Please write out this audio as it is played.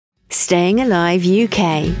Staying Alive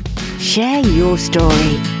UK. Share your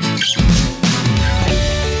story.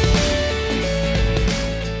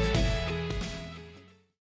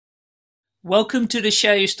 Welcome to the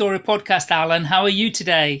Share Your Story podcast, Alan. How are you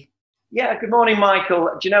today? Yeah, good morning, Michael.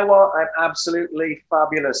 Do you know what? I'm absolutely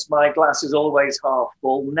fabulous. My glass is always half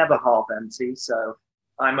full, never half empty, so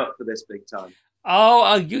I'm up for this big time.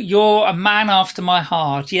 Oh, you're a man after my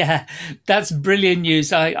heart. Yeah, that's brilliant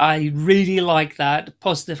news. I really like that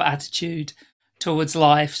positive attitude towards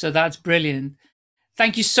life. So that's brilliant.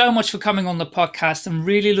 Thank you so much for coming on the podcast. I'm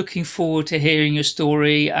really looking forward to hearing your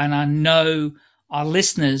story. And I know our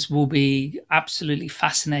listeners will be absolutely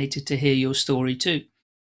fascinated to hear your story too.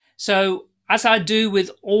 So as I do with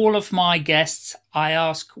all of my guests, I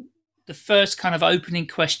ask the first kind of opening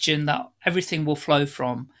question that everything will flow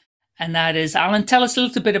from. And that is, Alan, tell us a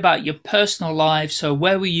little bit about your personal life. So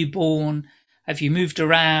where were you born? Have you moved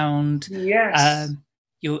around? Yes.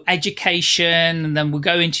 Your education, and then we'll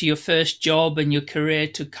go into your first job and your career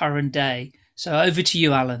to current day. So over to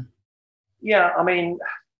you, Alan. Yeah, I mean,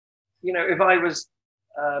 you know, if I was,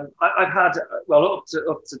 I've had, well, up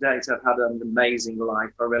to date, I've had an amazing life.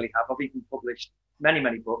 I really have. I've even published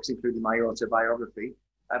many books, including my autobiography.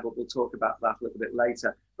 But we'll talk about that a little bit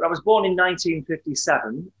later. But I was born in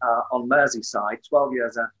 1957 on Merseyside, 12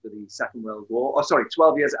 years after the Second World War. Oh, sorry,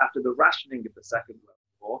 12 years after the rationing of the Second World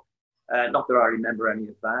War. Not that I remember any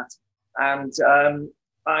of that. And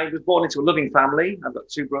I was born into a loving family. I've got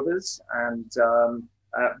two brothers and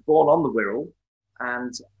born on the Wirral.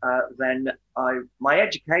 And then my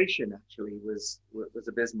education actually was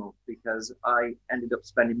abysmal because I ended up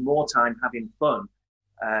spending more time having fun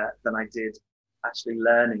than I did actually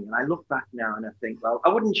learning. And I look back now and I think, well, I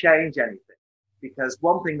wouldn't change anything, because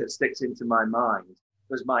one thing that sticks into my mind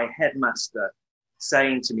was my headmaster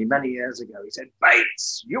saying to me many years ago, he said,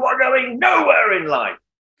 "Bates, you are going nowhere in life."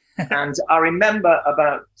 And I remember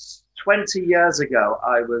about 20 years ago,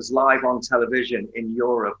 I was live on television in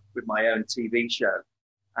Europe with my own TV show.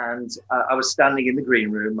 And I was standing in the green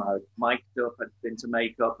room. I was mic'd up, had been to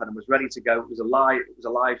makeup, and I was ready to go. It was a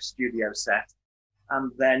live studio set.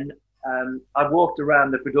 And then I walked around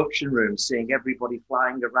the production room, seeing everybody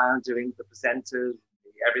flying around, doing the presenters,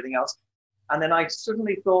 everything else. And then I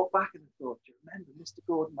suddenly thought back and thought, do you remember Mr.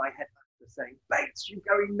 Gordon, my headmaster, saying, "Bates, you're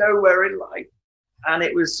going nowhere in life." And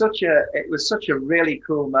it was such a really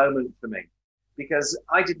cool moment for me, because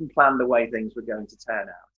I didn't plan the way things were going to turn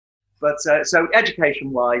out. But so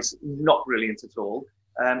education-wise, not brilliant at all.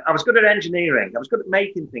 I was good at engineering. I was good at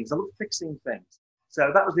making things. I loved fixing things. So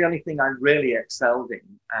that was the only thing I really excelled in.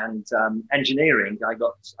 And engineering, I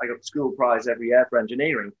got the school prize every year for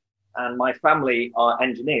engineering. And my family are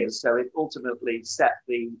engineers, so it ultimately set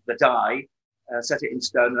the die, set it in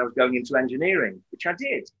stone, and I was going into engineering, which I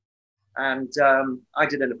did. And I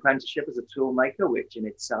did an apprenticeship as a tool maker, which in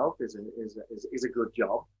itself is a good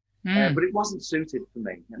job. But it wasn't suited for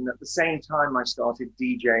me. And at the same time, I started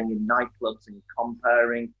DJing in nightclubs and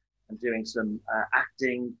comparing and doing some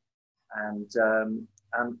acting. And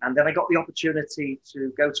then I got the opportunity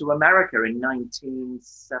to go to America in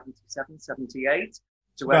 1977, 78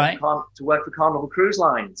 to work for Carnival Cruise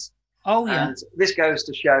Lines. Oh, yeah. And this goes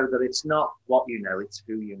to show that it's not what you know, it's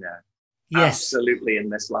who you know. Yes. Absolutely, in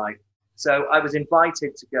this life. So I was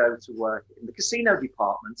invited to go to work in the casino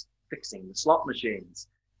department, fixing the slot machines.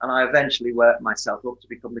 And I eventually worked myself up to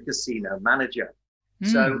become the casino manager.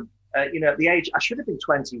 So, you know, at the age, I should have been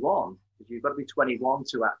 21, because you've got to be 21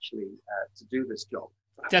 to actually to do this job.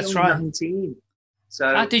 That's right. 19.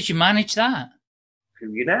 So how did you manage that?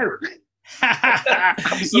 Who you know?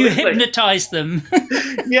 You hypnotized them.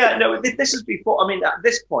 Yeah, no, this is before. I mean, at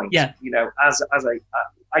this point, yeah, you know, as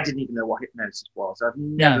I didn't even know what hypnosis was. I've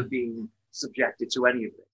never been subjected to any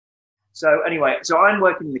of it. So anyway, so I'm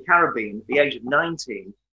working in the Caribbean at the age of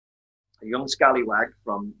 19, a young scallywag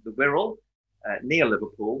from the Wirral near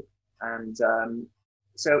Liverpool. And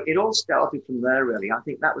so it all started from there, really. I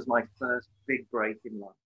think that was my first big break in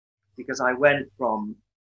life, because I went from,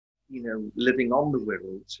 you know, living on the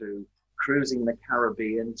Wirral to cruising the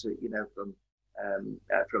Caribbean to, you know, from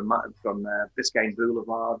Biscayne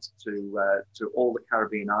Boulevard to all the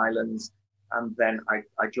Caribbean islands. And then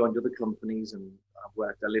I joined other companies, and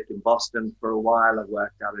I lived in Boston for a while. I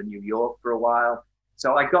worked out in New York for a while.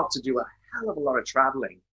 So I got to do a hell of a lot of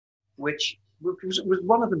traveling, which was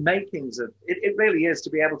one of the makings of it. It really is,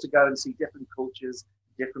 to be able to go and see different cultures,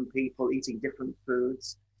 different people, eating different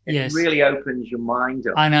foods. It really opens your mind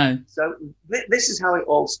up. I know. So this is how it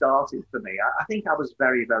all started for me. I think I was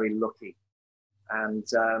very, very lucky. And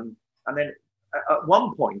then at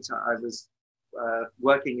one point I was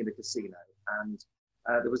working in a casino, and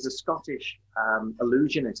there was a Scottish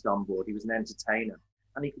illusionist on board. He was an entertainer,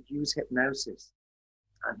 and he could use hypnosis.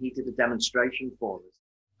 And he did a demonstration for us.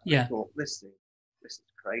 Yeah. I thought, this is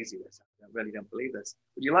crazy. I really don't believe this.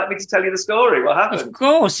 Would you like me to tell you the story? What happened? Of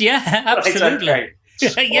course, yeah, absolutely. Right,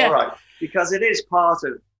 okay. Yeah. All right, because it is part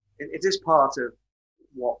of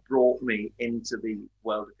what brought me into the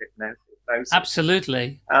world of hypnosis.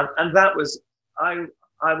 Absolutely. And that was I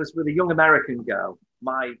was with a young American girl.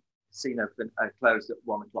 My casino closed at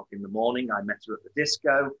 1 o'clock in the morning. I met her at the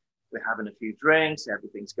disco. We're having a few drinks.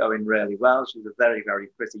 Everything's going really well. She's a very, very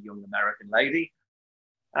pretty young American lady.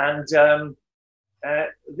 And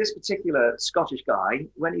this particular Scottish guy,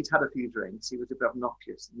 when he'd had a few drinks, he was a bit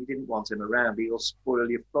obnoxious and you didn't want him around. He'll spoil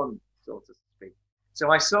your fun, so to speak. So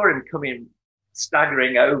I saw him come in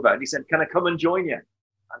staggering over and he said, "Can I come and join you?"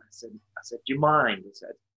 And I said, "Do you mind?" I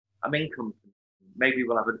said, "I'm in company. Maybe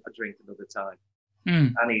we'll have a drink another time."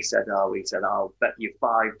 And he said, "I'll bet you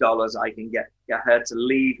 $5 I can get her to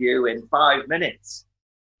leave you in 5 minutes."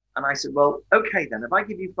 And I said, "Well, okay then, if I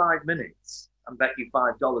give you 5 minutes and bet you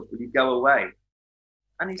 $5, will you go away?"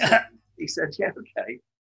 And he said, "Yeah, okay."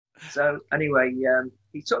 So anyway,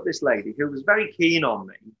 he took this lady who was very keen on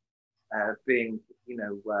me, being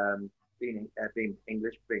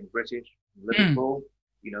English, being British, Liverpool,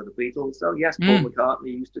 the Beatles. So yes, Paul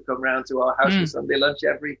McCartney used to come round to our house for Sunday lunch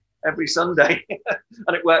every Sunday,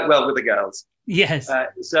 and it worked well with the girls. Yes.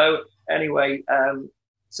 So anyway,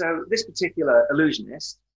 so this particular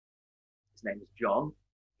illusionist, his name is John,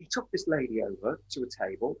 he took this lady over to a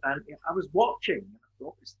table, and I was watching, and I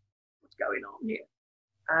thought, what's going on here?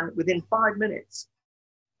 And within 5 minutes,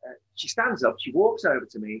 she stands up, she walks over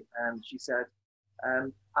to me, and she said,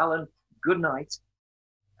 "Alan, good night,"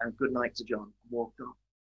 and good night to John, and walked off.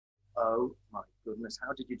 Oh my goodness,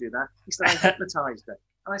 how did you do that? He said, "I hypnotized her."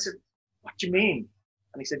 And I said, "What do you mean?"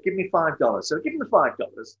 And he said, "Give me $5. So give him the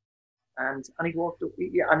 $5. And he walked up,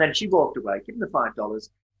 and then she walked away, give him the $5.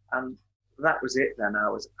 And that was it then. I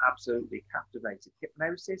was absolutely captivated.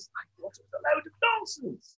 Hypnosis, I thought it was a load of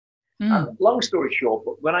nonsense. And long story short,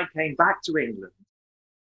 but when I came back to England,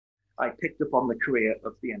 I picked up on the career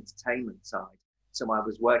of the entertainment side. So I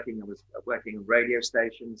was working in radio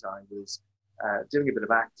stations. I was doing a bit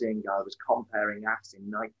of acting. I was comparing acts in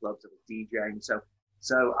nightclubs. I was DJing.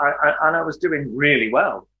 So I was doing really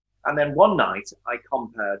well. And then one night I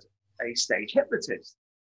compared a stage hypnotist.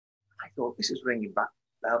 I thought, this is bringing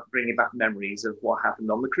back memories of what happened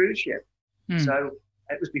on the cruise ship. So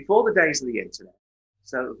it was before the days of the internet.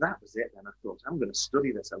 So that was it. Then I thought, I'm going to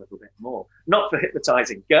study this a little bit more, not for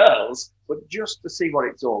hypnotizing girls, but just to see what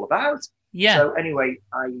it's all about. Yeah. So anyway,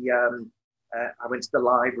 I went to the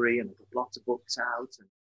library and I got lots of books out and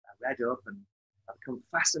I read up and I've become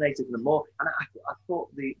fascinated in them more. And I thought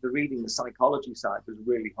the reading the psychology side was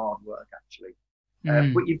really hard work, actually.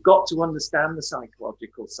 But you've got to understand the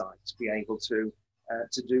psychological side to be able to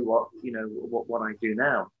do what I do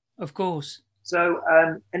now. Of course. So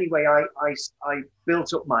anyway, I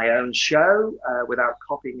built up my own show without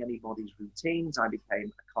copying anybody's routines. I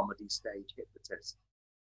became a comedy stage hypnotist.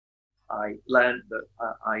 I learned that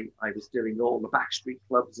I was doing all the backstreet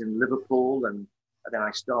clubs in Liverpool, and then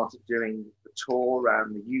I started doing the tour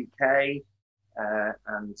around the UK,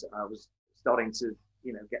 and I was starting to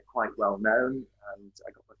get quite well known. And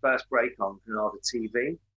I got my first break on Granada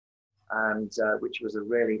TV, and which was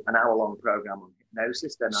an hour-long program on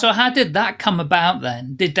hypnosis. Then how did that come about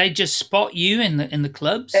then? Did they just spot you in the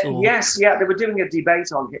clubs? Yes, yeah, they were doing a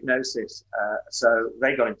debate on hypnosis, so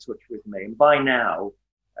they got in touch with me, and by now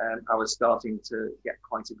I was starting to get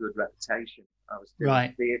quite a good reputation. I was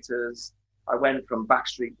doing theatres. I went from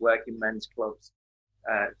backstreet work in men's clubs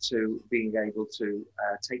to being able to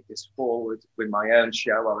take this forward with my own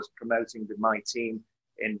show. I was promoting with my team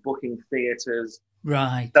in booking theatres,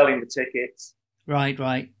 selling the tickets. Right. And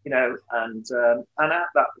at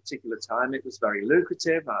that particular time, it was very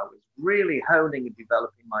lucrative. I was really honing and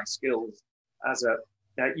developing my skills as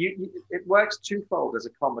it works twofold as a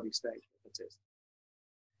comedy stage hypnotist.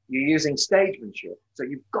 You're using stagemanship, so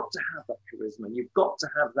you've got to have that charisma. You've got to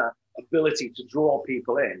have that ability to draw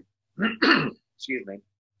people in. Excuse me.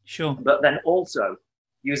 Sure. But then also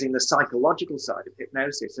using the psychological side of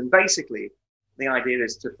hypnosis. And basically, the idea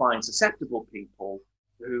is to find susceptible people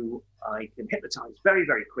who I can hypnotize very,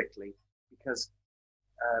 very quickly, because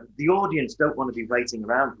the audience don't want to be waiting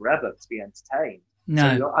around forever to be entertained.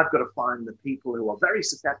 No. So I've got to find the people who are very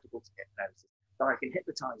susceptible to hypnosis that I can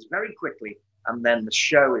hypnotize very quickly. And then the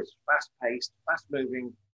show is fast-paced,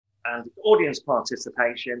 fast-moving, and audience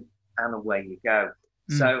participation, and away you go.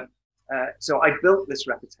 So I built this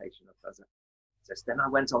reputation up as a hypnotist. Then I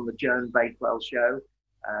went on the Joan Bakewell show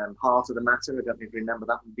Heart of the Matter. I don't know if you remember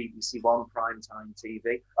that on BBC One primetime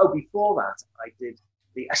TV. Oh, before that, I did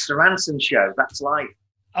the Esther Ranson show, That's Life.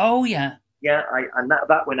 Oh, yeah. Yeah, and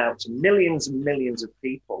that went out to millions and millions of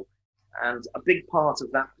people. And a big part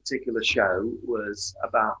of that particular show was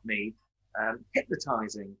about me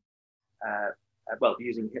hypnotizing,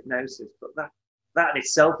 using hypnosis. But that in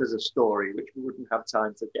itself is a story which we wouldn't have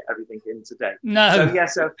time to get everything in today. No.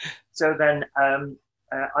 So then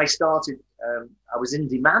I started, I was in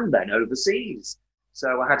demand then overseas.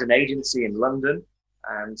 So I had an agency in London,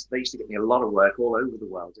 and they used to get me a lot of work all over the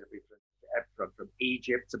world, from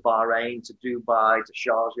Egypt to Bahrain to Dubai to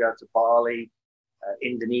Sharjah to Bali,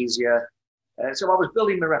 Indonesia. So I was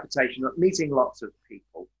building my reputation, meeting lots of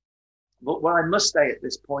people. But what I must say at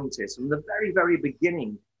this point is, from the very, very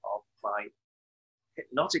beginning of my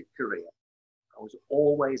hypnotic career, I was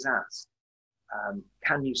always asked,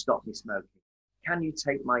 can you stop me smoking? Can you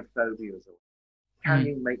take my phobias away? Can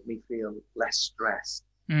you make me feel less stressed?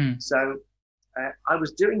 So I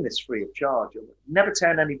was doing this free of charge. I would never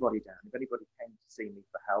turn anybody down if anybody came to see me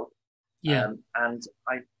for help. Yeah. And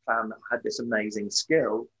I found that I had this amazing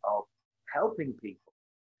skill of helping people.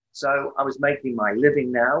 So I was making my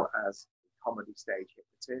living now as a comedy stage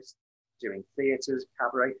hypnotist, doing theatres,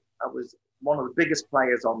 cabaret. I was one of the biggest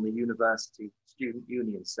players on the university student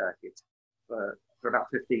union circuit for about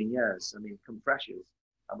 15 years. I mean, come freshers.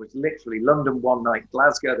 I was literally London one night,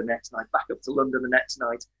 Glasgow the next night, back up to London the next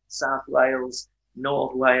night, South Wales,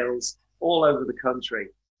 North Wales, all over the country.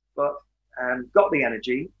 But got the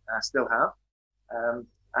energy, I still have.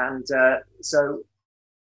 So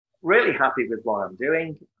really happy with what I'm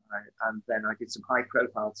doing. And then I did some high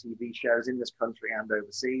profile TV shows in this country and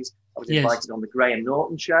overseas. I was invited on the Graham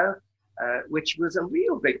Norton show, which was a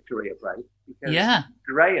real big career break, because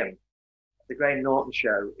the Graham Norton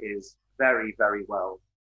show is very, very well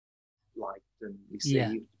liked and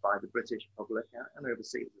received by the British public and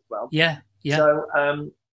overseas as well.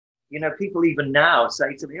 So, people even now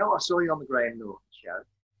say to me, oh, I saw you on the Graham Norton show.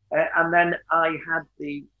 And then I had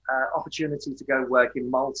the opportunity to go work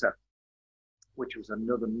in Malta, which was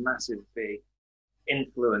another massive, big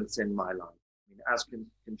influence in my life. I mean, as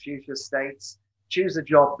Confucius states, choose a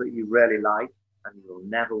job that you really like and you'll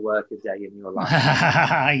never work a day in your life.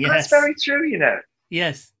 Yes. That's very true,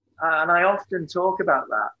 Yes. And I often talk about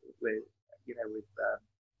that with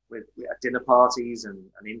at dinner parties and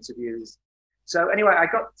interviews. So anyway, I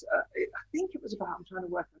got, I think it was about, I'm trying to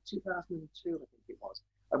work out, 2002, I think it was.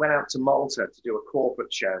 I went out to Malta to do a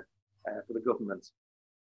corporate show for the government.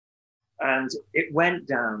 And it went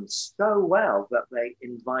down so well that they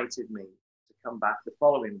invited me to come back the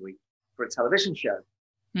following week for a television show,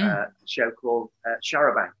 a show called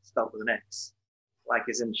Charabanc, spelled with an X. Like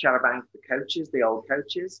as in Charabanc, the coaches, the old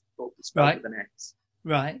coaches, but spelled with an X.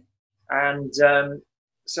 Right. And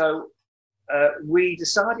so we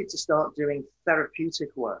decided to start doing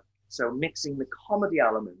therapeutic work. So mixing the comedy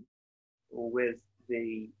element with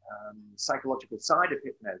the psychological side of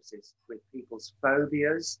hypnosis with people's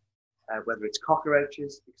phobias, whether it's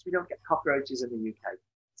cockroaches, because we don't get cockroaches in the UK.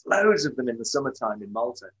 There's loads of them in the summertime in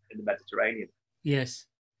Malta, in the Mediterranean. Yes.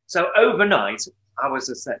 So overnight, I was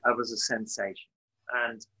a sensation,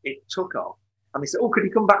 and it took off. And they said, oh, could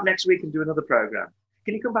you come back next week and do another program?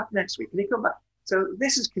 Can you come back next week? Can you come back? So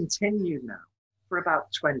this has continued now for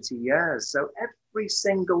about 20 years. So every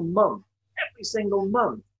single month,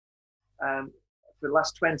 for the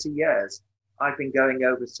last 20 years, I've been going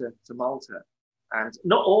over to Malta, and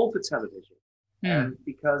not all for television,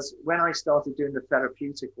 because when I started doing the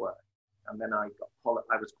therapeutic work, and then I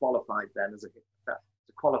was qualified then as a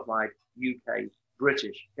qualified UK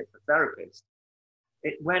British hypnotherapist,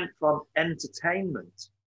 it went from entertainment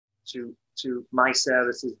to my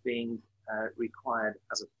services being required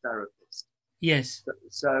as a therapist. Yes.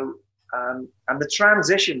 So and the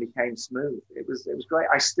transition became smooth. It was great.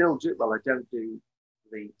 I still do. Well, I don't do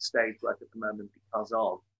the stage work at the moment because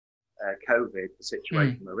of COVID, the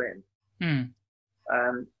situation we're in.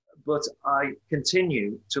 But I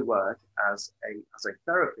continue to work as a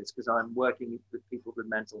therapist because I'm working with people with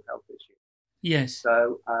mental health issues. Yes.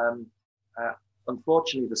 So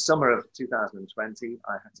unfortunately, the summer of 2020,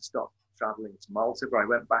 I had to stop traveling to Malta, but I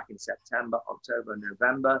went back in September, October,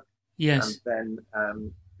 November. Yes. And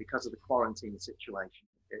then because of the quarantine situation,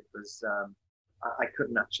 it was I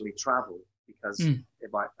couldn't actually travel because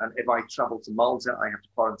if I travel to Malta, I have to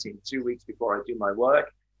quarantine 2 weeks before I do my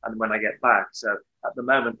work, and when I get back. So at the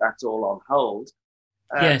moment, that's all on hold.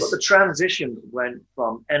 But the transition went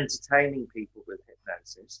from entertaining people with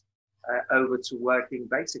hypnosis over to working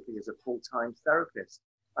basically as a full-time therapist.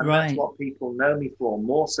 And that's what people know me for,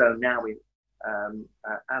 more so now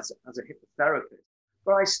as a hypnotherapist.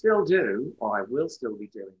 But I still do, or I will still be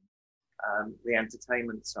doing, the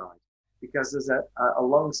entertainment side, because there's a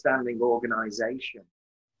long-standing organisation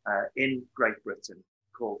in Great Britain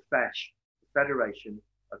called F.E.H, the Federation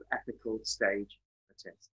of Ethical Stage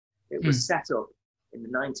Hypnotists. It was set up in the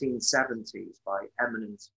 1970s by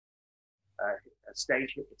eminent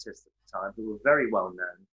stage hypnotists at the time, who were very well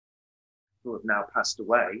known, who have now passed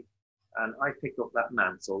away. And I picked up that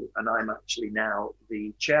mantle, and I'm actually now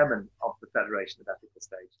the chairman of the Federation of Ethical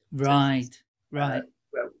Stage Hypnotists. Right.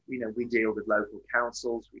 Well, we deal with local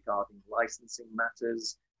councils regarding licensing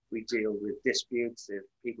matters. We deal with disputes if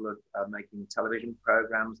people are making television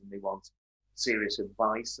programs and they want serious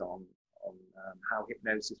advice on how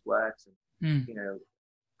hypnosis works, and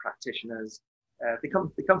practitioners. They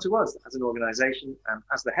come to us as an organisation, and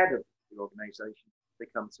as the head of the organisation, they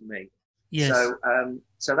come to me. Yes.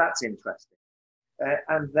 So that's interesting.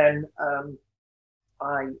 And then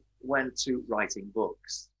I went to writing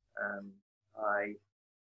books. I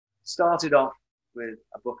started off with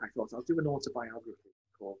a book. I thought I'll do an autobiography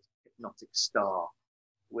called Hypnotic Star,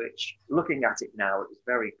 which, looking at it now, it was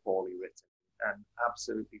very poorly written and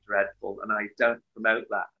absolutely dreadful. And I don't promote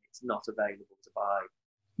that. It's not available to buy.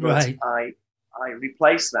 But Right. I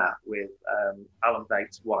replaced that with Alan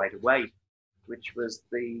Bates' Wide Awake, which was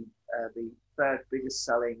the third biggest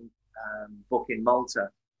selling book in Malta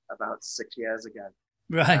about 6 years ago.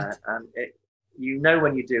 Right. And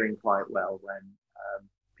when you're doing quite well when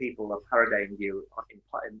people are parodying you in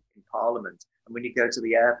Parliament, and when you go to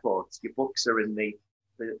the airport, your books are in the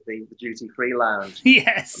duty-free lounge.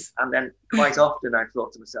 Yes. And then quite often I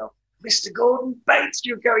thought to myself, Mr. Gordon Bates,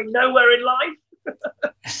 you're going nowhere in life.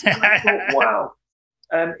 And I thought, wow,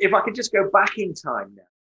 if I could just go back in time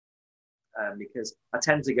now, because I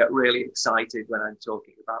tend to get really excited when I'm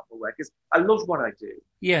talking about my work, because I love what I do.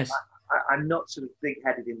 Yes. I'm not sort of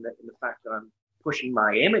big-headed in the fact that I'm pushing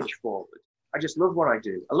my image forward. I just love what I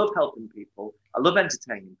do. I love helping people. I love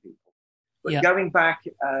entertaining people. But going back,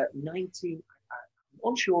 I'm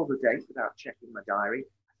unsure of the date without checking my diary.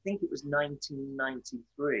 I think it was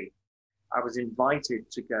 1993. I was invited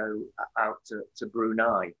to go out to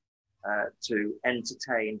Brunei to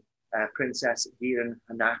entertain Princess Hiran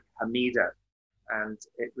Hanak Hamida, and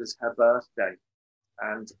it was her birthday.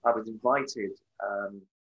 And I was invited.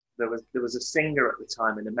 There was a singer at the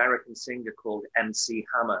time, an American singer called MC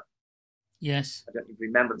Hammer. Yes. I don't even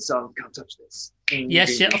remember the song. Can't touch this.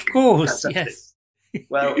 Yes, yeah, of course. Yes.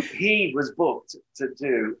 Well, he was booked to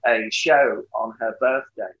do a show on her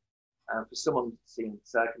birthday, and for some unforeseen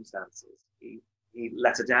circumstances, he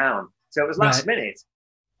let her down. So it was last minute.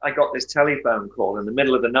 I got this telephone call in the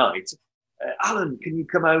middle of the night. Alan, can you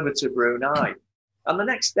come over to Brunei? And the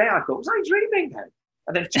next day I thought, was I dreaming then?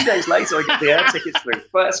 And then 2 days later, I got the air tickets through,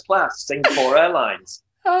 first class, Singapore Airlines.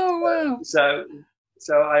 Oh, wow. So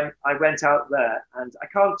I went out there, and I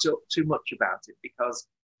can't talk too much about it because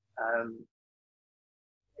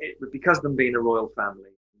of them being a royal family.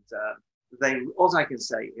 And, all I can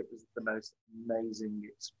say, it was the most amazing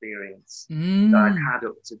experience that I've had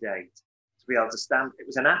up to date. To be able to stand, it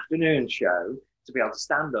was an afternoon show, to be able to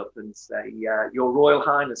stand up and say, Your Royal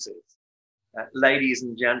Highnesses, ladies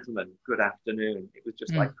and gentlemen, good afternoon. It was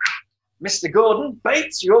just like, Mr. Gordon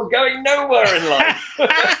Bates, you're going nowhere in life.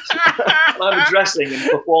 And I'm addressing and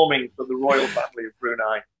performing for the royal family of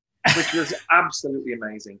Brunei, which was absolutely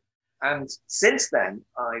amazing. And since then,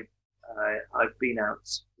 I've been out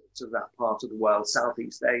to that part of the world,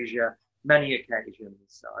 Southeast Asia, many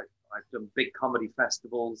occasions. I've done big comedy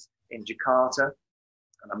festivals in Jakarta,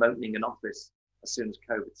 and I'm opening an office as soon as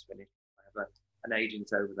COVID's finished. I have an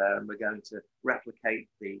agent over there, and we're going to replicate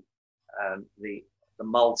the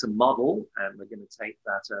Malta model, and we're going to take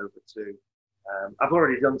that over to. I've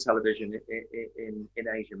already done television in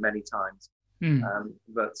Asia many times,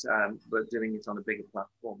 but doing it on a bigger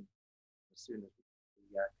platform as soon as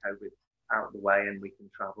we get COVID out of the way and we can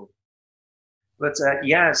travel. But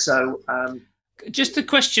just a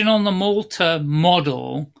question on the Malta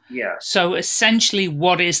model. Yeah. So essentially,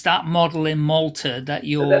 what is that model in Malta that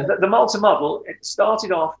you're... The Malta model, it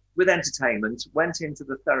started off with entertainment, went into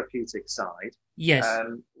the therapeutic side. Yes.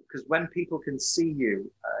 Because when people can see you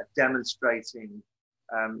demonstrating,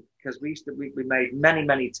 because we made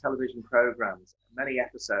many television programs, many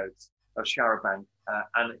episodes of Charabanc,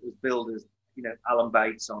 and it was billed as, Alan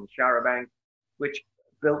Bates on Charabanc, which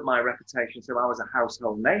built my reputation. So I was a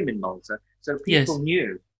household name in Malta. So people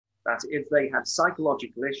knew that if they had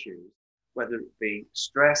psychological issues, whether it be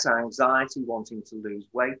stress, anxiety, wanting to lose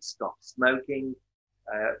weight, stop smoking,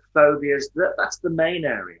 phobias, that's the main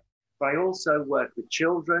area. But I also work with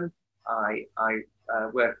children. I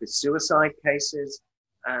work with suicide cases.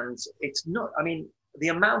 And it's not, the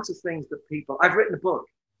amount of things that people, I've written a book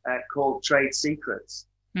called Trade Secrets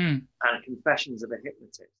and Confessions of a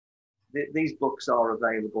Hypnotist. These books are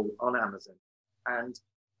available on Amazon, and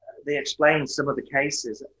they explain some of the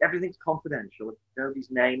cases. Everything's confidential,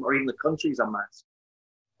 nobody's name or even the countries are masked,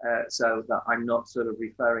 so that I'm not sort of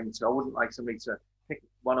referring to, I wouldn't like somebody to pick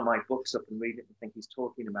one of my books up and read it and think he's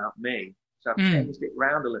talking about me. So I've changed it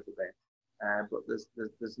around a little bit, but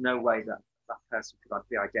there's no way that that person could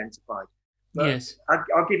be identified. But yes.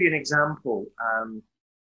 I'll give you an example.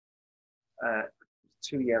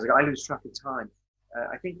 2 years ago, I lose track of time.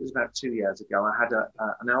 I think it was about 2 years ago. I had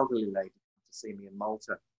an elderly lady to see me in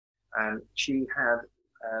Malta, and she had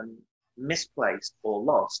misplaced or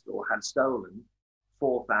lost or had stolen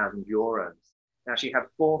 4,000 euros. Now she had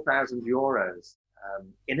 4,000 euros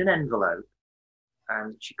in an envelope,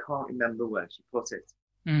 and she can't remember where she put it.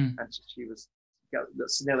 And she was, the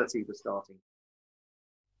senility was starting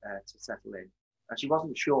to settle in, and she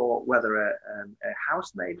wasn't sure whether a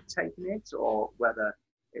housemaid had taken it or whether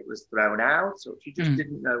it was thrown out, or she just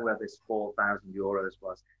didn't know where this 4,000 euros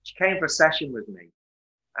was. She came for a session with me,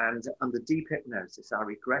 and under deep hypnosis, I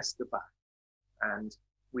regressed her back, and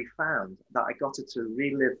we found that I got her to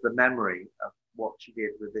relive the memory of what she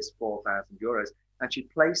did with this 4,000 euros, and she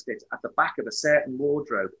placed it at the back of a certain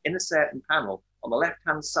wardrobe in a certain panel on the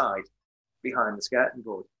left-hand side behind the skirting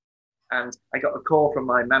board. And I got a call from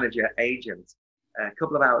my manager agent a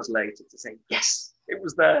couple of hours later to say, yes, it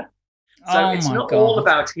was there. So it's not all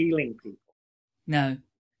about healing people. No.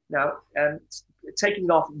 Now,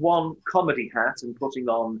 taking off one comedy hat and putting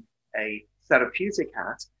on a therapeutic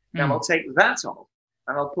hat, now I'll take that off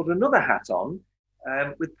and I'll put another hat on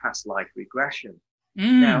with past life regression.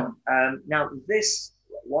 Now this,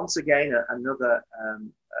 once again, another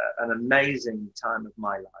an amazing time of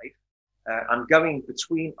my life. I'm going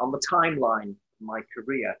between, on the timeline of my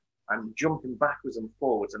career, I'm jumping backwards and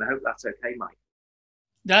forwards, and I hope that's okay, Mike.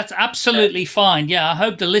 That's absolutely fine. Yeah, I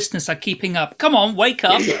hope the listeners are keeping up. Come on, wake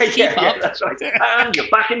up. Keep up. That's right. And you're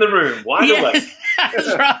back in the room, wide awake.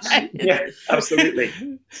 That's right. Yeah,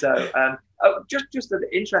 absolutely. So, just an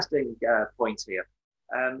interesting point here.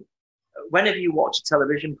 Whenever you watch a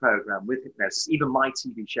television program with hypnosis, even my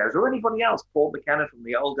TV shows or anybody else, Paul McKenna from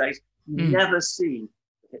the old days, you never see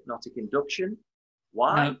hypnotic induction.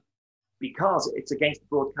 Why? No. Because it's against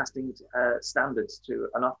broadcasting standards to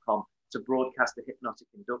an Ofcom to broadcast a hypnotic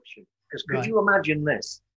induction. Because could you imagine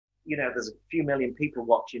this? You know, there's a few million people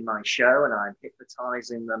watching my show and I'm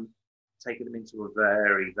hypnotizing them, taking them into a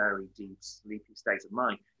very, very deep, sleepy state of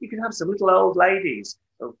mind. You can have some little old ladies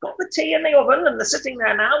who've got the tea in the oven and they're sitting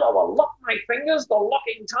there now. I will lock my fingers, they're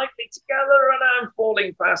locking tightly together and I'm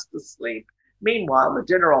falling fast asleep. Meanwhile, the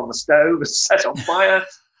dinner on the stove is set on fire.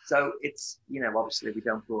 So it's, you know, obviously we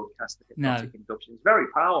don't broadcast the hypnotic induction. It's very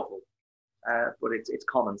powerful, but it's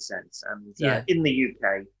common sense. And in the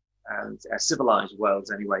UK and civilized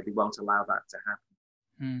worlds anyway, they won't allow that to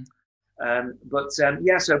happen.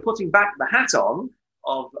 So putting back the hat on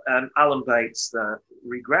of Alan Bates'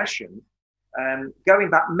 regression, going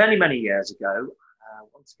back many, many years ago,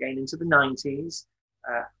 once again into the 90s,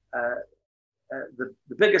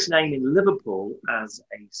 the biggest name in Liverpool as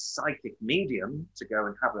a psychic medium to go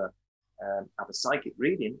and have a psychic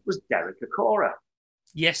reading was Derek Acora.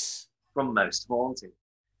 Yes. From Most Haunted.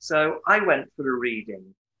 So I went for a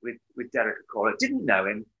reading with Derek Acora, didn't know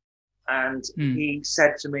him, and he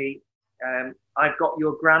said to me, I've got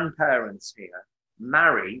your grandparents here,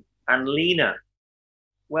 Mary and Lena.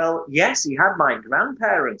 Well, yes, he had my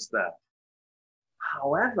grandparents there.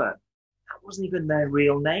 However, that wasn't even their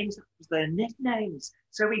real names, that was their nicknames.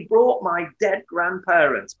 So he brought my dead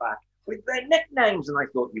grandparents back with their nicknames, and I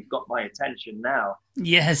thought, you've got my attention now.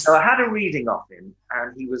 Yes. So I had a reading of him,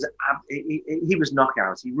 and he was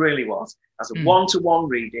knockout. He really was. As a one-to-one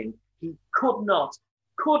reading, he could not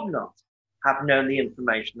have known the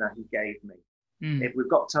information that he gave me. If we've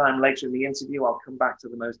got time later in the interview, I'll come back to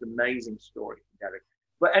the most amazing story from Derek.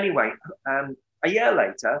 But anyway, a year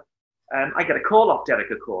later, I get a call off Derek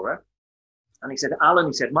Acora, and he said, Alan,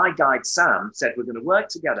 he said, my guide Sam said we're going to work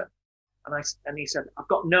together. And he said, I've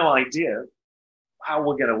got no idea how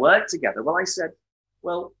we're going to work together. Well, I said,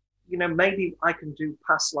 well, you know, maybe I can do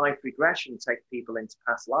past life regression, take people into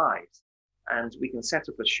past lives, and we can set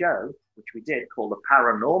up a show, which we did, called The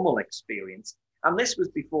Paranormal Experience. And this was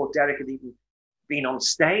before Derek had even been on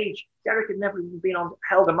stage. Derek had never even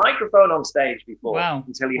held a microphone on stage before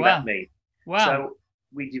until he met me. Wow. So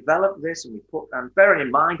we developed this and we put, and bearing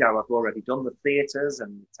in mind how I've already done the theatres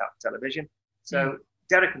and television. So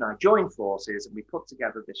Derek and I joined forces and we put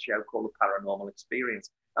together this show called The Paranormal Experience.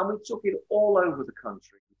 And we took it all over the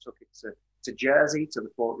country. We took it to to Jersey, to the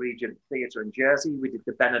Fort Regent Theatre in Jersey. We did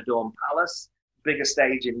the Benidorm Palace, biggest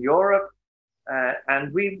stage in Europe.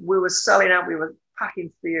 And we were selling out, we were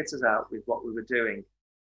packing theatres out with what we were doing.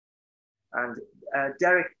 And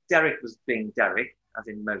Derek was being Derek, as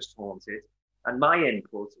in Most Haunted. And my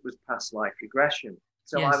input was past life regression.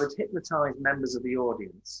 So Yes. I would hypnotize members of the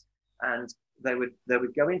audience, and they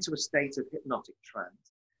would go into a state of hypnotic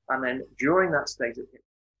trance. And then during that state of hypnotic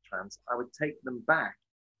trance, I would take them back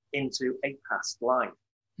into a past life.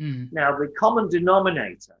 Now, the common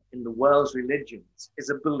denominator in the world's religions is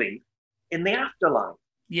a belief in the afterlife.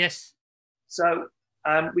 Yes. So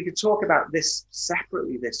we could talk about this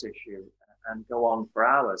separately, this issue, and go on for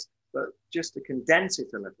hours. But just to condense it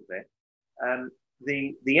a little bit,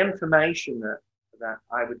 the information that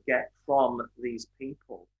I would get from these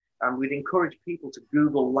people, and we'd encourage people to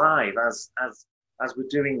Google Live as we're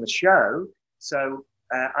doing the show. So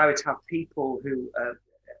I would have people who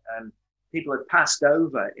people had passed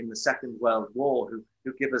over in the Second World War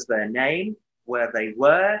who give us their name, where they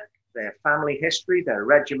were, their family history, their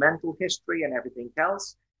regimental history, and everything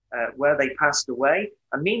else, where they passed away.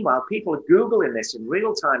 And meanwhile, people are Googling this in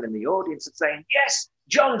real time in the audience and saying, yes,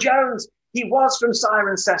 John Jones, he was from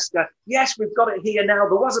Cirencester. Yes, we've got it here now.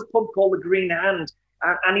 There was a pub called the Green Hand,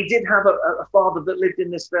 and he did have a father that lived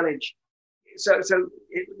in this village. So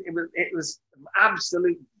it was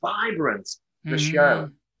absolute vibrant, the show.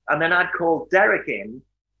 And then I'd call Derek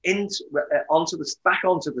onto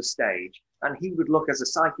the stage, and he would look as a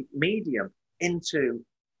psychic medium into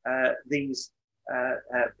these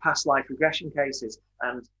past life regression cases,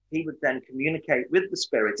 and he would then communicate with the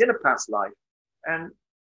spirit in a past life, and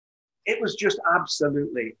it was just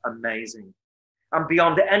absolutely amazing. And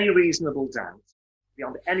beyond any reasonable doubt,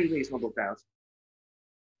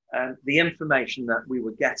 the information that we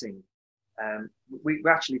were getting, we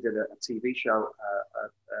actually did a TV show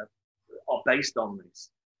based on this.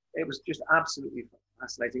 It was just absolutely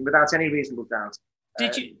fascinating, without any reasonable doubt.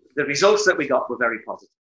 The results that we got were very positive.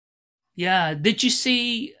 Yeah. Did you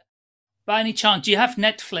see, by any chance, do you have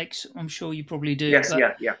Netflix? I'm sure you probably do. Yes,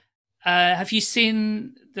 but, yeah. Have you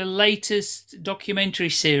seen the latest documentary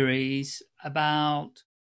series about,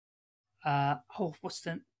 what's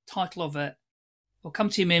the title of it? It'll come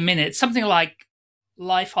to me in a minute. Something like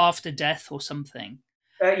Life After Death or something.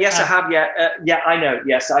 Yes, I have. Yeah, I know.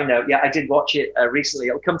 Yes, I know. Yeah, I did watch it recently.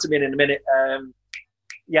 It'll come to me in a minute.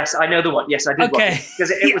 Yes, I know the one. Yes, I did watch it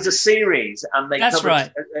because it was a series, and they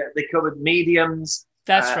covered mediums.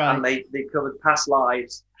 That's right. And they covered past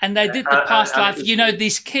lives. And they did the past life. You know,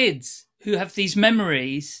 these kids who have these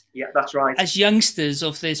memories. Yeah, that's right. As youngsters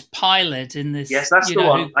of this pilot in this. Yes, that's the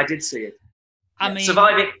one. I did see it. I mean,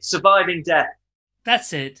 surviving death.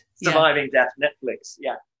 That's it. Surviving Death, Netflix.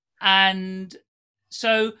 Yeah. And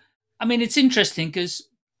so, I mean, it's interesting because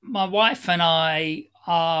my wife and I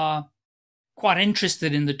are quite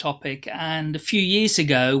interested in the topic. And a few years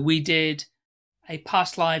ago, we did a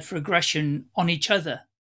past life regression on each other.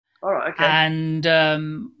 All right, okay. And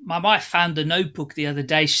my wife found a notebook the other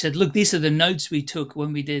day. She said, look, these are the notes we took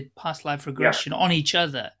when we did past life regression on each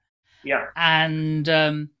other. Yeah.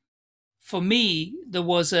 And for me, there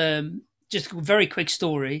was just a very quick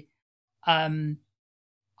story.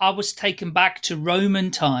 I was taken back to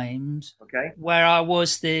Roman times, where I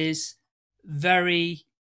was this very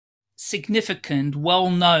significant,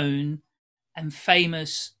 well-known and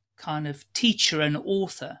famous kind of teacher and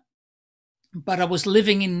author. But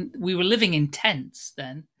we were living in tents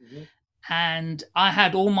then. Mm-hmm. And I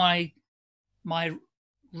had all my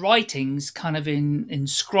writings kind of in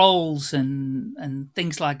scrolls and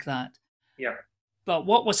things like that. Yeah. But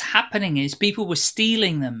what was happening is people were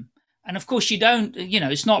stealing them. And of course,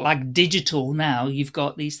 it's not like digital now. You've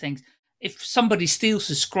got these things. If somebody steals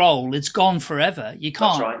a scroll, it's gone forever. You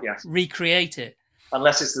can't recreate it.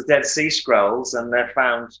 Unless it's the Dead Sea Scrolls and they're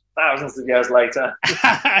found thousands of years later.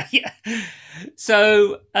 Yeah.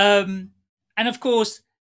 So, and of course,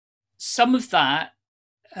 some of that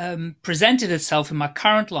presented itself in my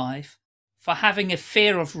current life for having a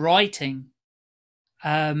fear of writing,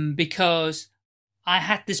 because I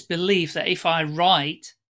had this belief that if I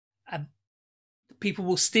write, people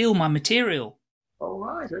will steal my material. Oh,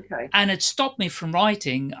 right, okay. And it stopped me from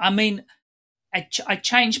writing. I mean, I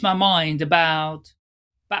changed my mind about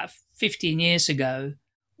 15 years ago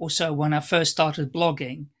or so when I first started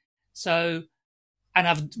blogging. So, and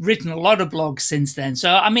I've written a lot of blogs since then.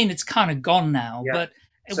 So, I mean, it's kind of gone now, but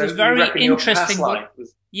it was very interesting. Your past life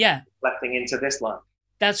was reflecting into this life.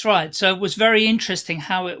 That's right. So it was very interesting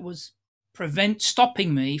how it was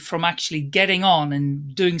stopping me from actually getting on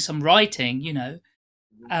and doing some writing,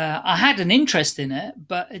 I had an interest in it,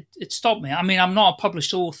 but it stopped me. I mean, I'm not a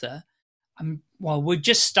published author. well, we're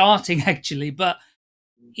just starting actually, but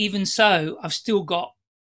even so, I've still got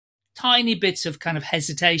tiny bits of kind of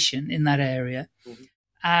hesitation in that area. Mm-hmm.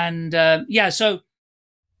 And I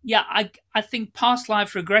think past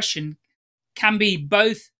life regression can be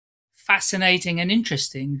both fascinating and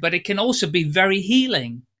interesting, but it can also be very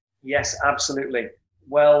healing. Yes, absolutely.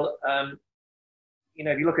 Well,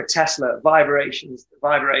 if you look at Tesla, vibrations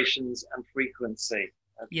and frequency.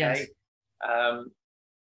 Okay. Yes.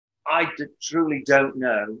 Truly don't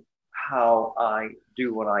know how I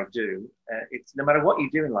do what I do. It's no matter what you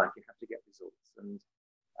do in life, you have to get results. And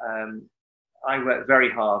I work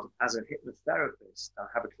very hard as a hypnotherapist. I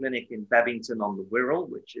have a clinic in Bebington on the Wirral,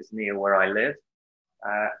 which is near where I live,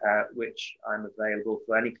 which I'm available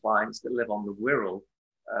for any clients that live on the Wirral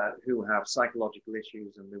who have psychological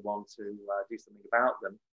issues and they want to do something about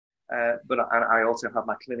them. But I also have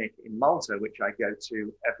my clinic in Malta, which I go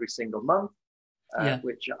to every single month.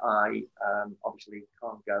 Which I obviously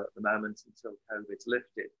can't go at the moment until COVID's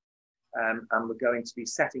lifted. And we're going to be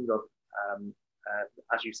setting up,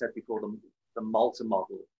 as you said before, the Malta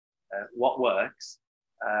model. What works?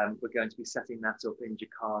 We're going to be setting that up in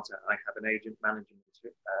Jakarta. I have an agent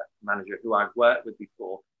manager who I've worked with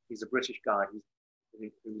before. He's a British guy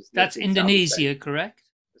who's That's Indonesia, correct?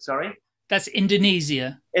 Sorry? That's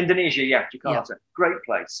Indonesia. Indonesia, yeah, Jakarta. Yeah. Great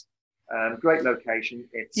place. Great location.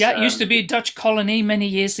 It used to be a Dutch colony many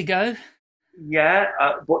years ago. Yeah,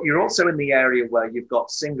 but you're also in the area where you've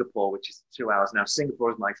got Singapore, which is 2 hours. Now,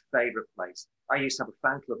 Singapore is my favorite place. I used to have a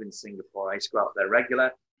fan club in Singapore. I used to go out there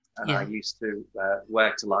regular, and I used to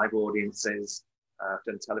work to live audiences. I've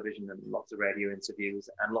done television and lots of radio interviews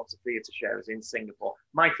and lots of theatre shows in Singapore.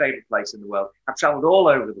 My favorite place in the world. I've traveled all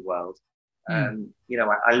over the world. I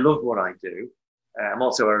love what I do. I'm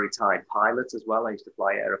also a retired pilot as well. I used to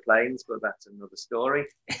fly aeroplanes, but that's another story.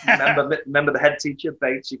 Remember the head teacher,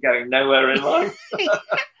 Bates, you're going nowhere in life.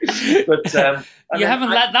 But you haven't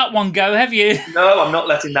let that one go, have you? No, I'm not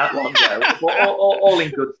letting that one go. But all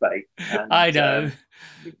in good faith. And, I know.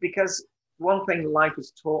 Because one thing life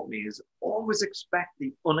has taught me is always expect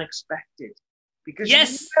the unexpected.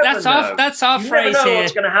 Because that's our phrase here. You never know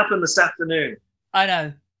what's going to happen this afternoon. I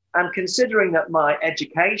know. And considering that my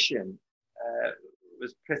education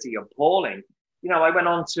was pretty appalling, I went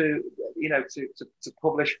on to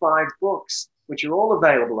publish 5 books, which are all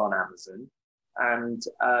available on Amazon. And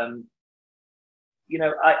I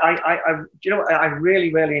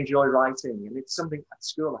really, really enjoy writing, and it's something at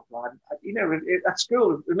school. At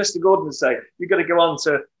school, Mr. Gordon would say, "You've got to go on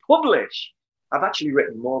to publish." I've actually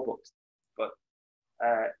written more books, but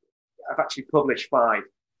I've actually published 5.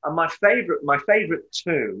 And my favorite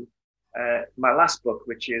 2, my last book,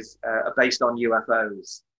 which is based on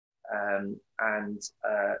UFOs and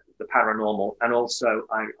the paranormal, and also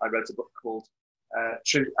I wrote a book called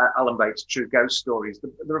Alan Bates' True Ghost Stories.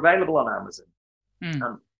 They're available on Amazon,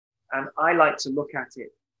 and I like to look at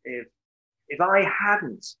it. If I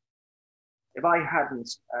hadn't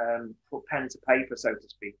put pen to paper, so to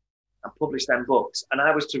speak, and published them books, and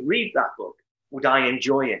I was to read that book, would I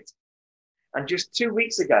enjoy it? And just 2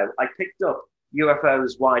 weeks ago, I picked up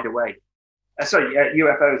UFOs Wide Awake.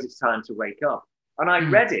 UFOs It's Time to Wake Up. And I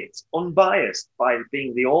read it unbiased by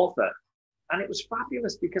being the author. And it was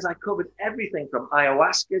fabulous because I covered everything from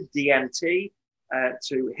ayahuasca, DMT,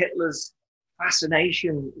 to Hitler's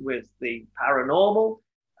fascination with the paranormal,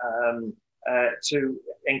 to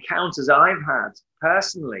encounters I've had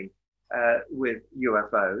personally with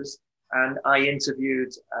UFOs. And I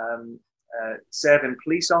interviewed serving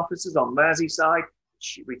police officers on Merseyside,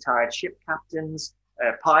 retired ship captains,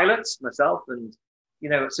 pilots, myself, and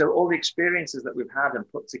so all the experiences that we've had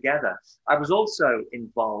and put together. I was also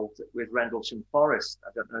involved with Rendlesham Forest. I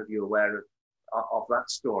don't know if you're aware of that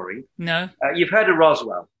story. No. You've heard of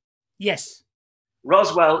Roswell? Yes.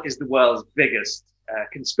 Roswell is the world's biggest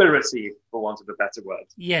conspiracy, for want of a better word.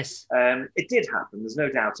 Yes. It did happen. There's no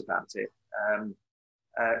doubt about it.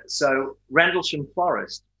 So Rendlesham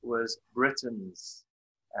Forest was Britain's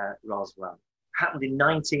Roswell. Happened in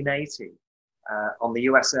 1980 on the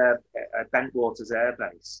US Bentwaters Air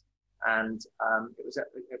Base, and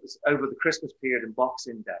it was over the Christmas period and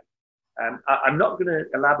Boxing Day. I'm not going to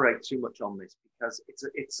elaborate too much on this because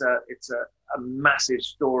it's a massive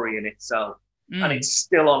story in itself, and it's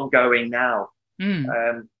still ongoing now.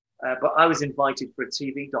 But I was invited for a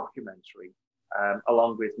TV documentary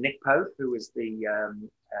along with Nick Pope, who was the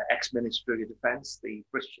ex-Ministry of Defence, the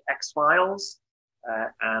British X-Files,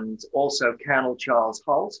 and also Colonel Charles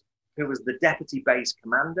Holt, who was the deputy base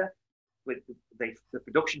commander. With the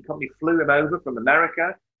production company flew him over from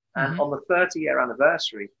America, and on the 30-year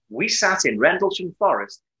anniversary, we sat in Rendlesham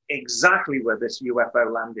Forest, exactly where this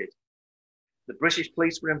UFO landed. The British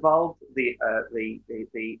police were involved. The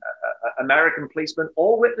American policemen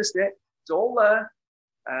all witnessed it. It's all there.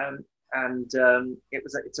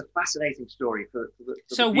 It's a fascinating story for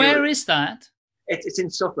So the where viewers. is that? It's in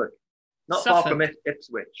Suffolk, not Suffolk. far from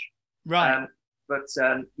Ipswich. Right.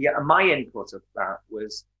 And my input of that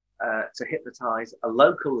was to hypnotize a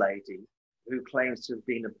local lady who claims to have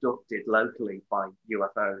been abducted locally by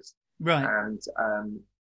UFOs. Right. And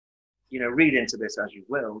read into this as you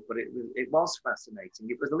will, but it was fascinating.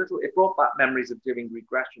 It brought back memories of doing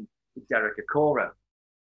regression with Derek Akora.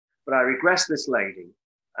 But I regressed this lady,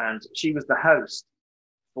 and she was the host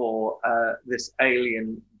for this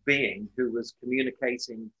alien being who was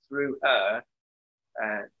communicating through her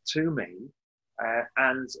to me.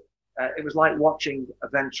 And it was like watching a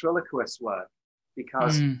ventriloquist work,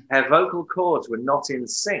 because her vocal cords were not in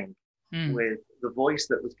sync with the voice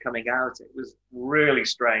that was coming out. It was really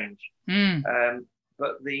strange.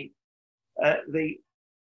 But the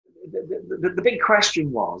big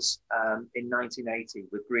question was, in 1980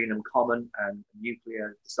 with Greenham Common and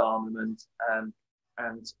nuclear disarmament,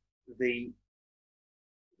 and the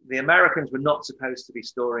Americans were not supposed to be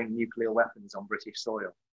storing nuclear weapons on British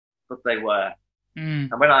soil, but they were.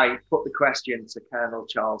 And when I put the question to Colonel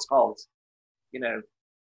Charles Holt,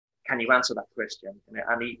 can you answer that question?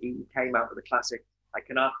 And he came out with the classic, I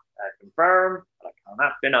cannot confirm, but I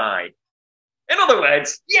cannot deny. In other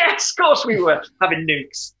words, yes, of course we were having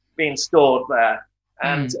nukes being stored there.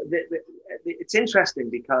 And it's interesting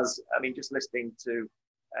because, just listening to,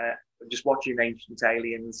 just watching Ancient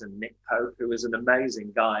Aliens and Nick Pope, who is an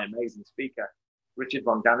amazing guy, amazing speaker, Richard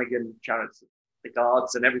Von Daniken, Chariots of the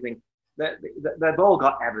Gods and everything, they've all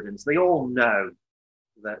got evidence. They all know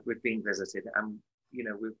that we've been visited, and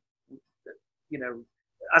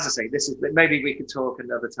as I say, this is, maybe we could talk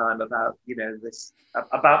another time about this,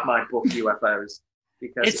 about my book UFOs,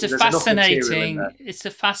 because it's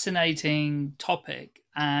a fascinating topic,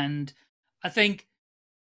 and I think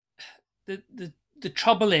the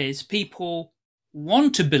trouble is people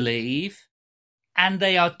want to believe and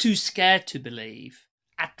they are too scared to believe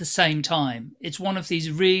at the same time. It's one of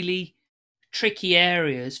these really tricky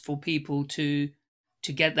areas for people to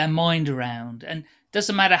get their mind around, and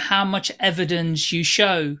doesn't matter how much evidence you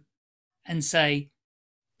show and say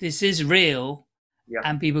this is real,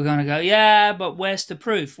 and people are going to go, yeah, but where's the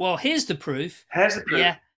proof? Well, here's the proof. Here's the proof.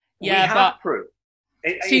 Yeah, we have proof.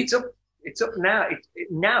 It's up now.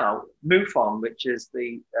 Now MUFON, which is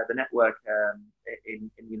the network in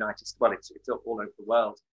the United States. Well, it's up all over the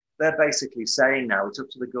world. They're basically saying now it's up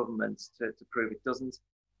to the government to prove it doesn't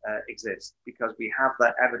exist, because we have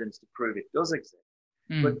that evidence to prove it does exist.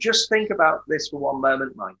 But just think about this for one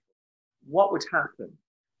moment, Michael. What would happen?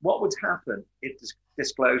 What would happen if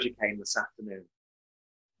disclosure came this afternoon?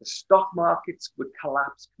 The stock markets would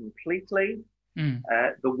collapse completely.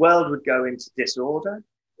 The world would go into disorder,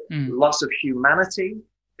 loss of humanity.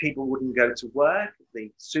 People wouldn't go to work.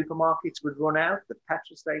 The supermarkets would run out. The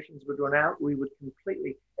petrol stations would run out.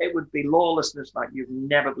 It would be lawlessness like you've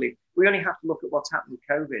never believed. We only have to look at what's happened with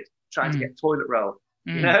COVID, trying to get toilet roll,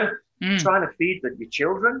 trying to feed your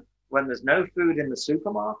children when there's no food in the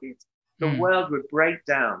supermarket. The world would break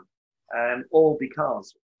down, all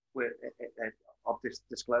because of this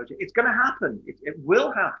disclosure. It's going to happen. It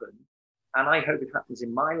will happen. And I hope it happens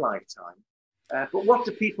in my lifetime. But what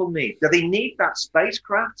do people need? Do they need that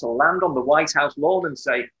spacecraft to land on the White House lawn and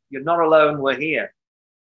say, you're not alone, we're here?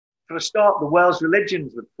 For a start, the world's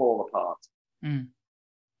religions would fall apart.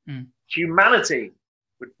 Humanity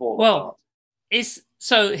would fall apart.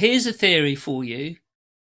 So here's a theory for you.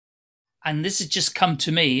 And this has just come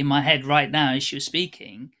to me in my head right now as you're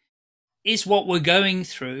speaking. Is what we're going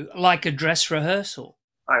through like a dress rehearsal?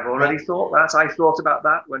 I've already thought that. I thought about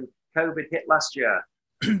that when COVID hit last year.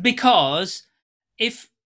 Because if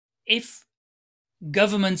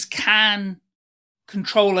governments can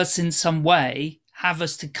control us in some way, have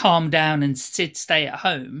us to calm down and stay at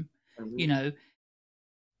home,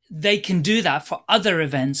 they can do that for other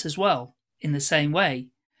events as well in the same way.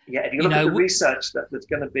 Yeah, if you look at the research that's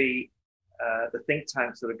going to be, the think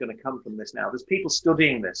tanks that are going to come from this now, there's people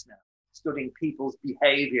studying this now, studying people's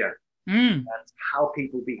behavior and how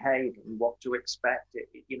people behave and what to expect,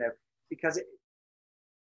 because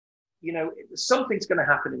something's going to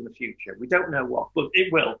happen in the future. We don't know what, but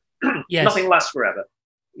it will. Yes. Nothing lasts forever,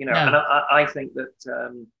 no. And I think that,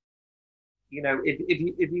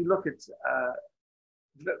 if you look at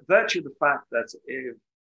virtue of the fact that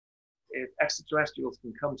if extraterrestrials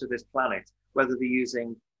can come to this planet, whether they're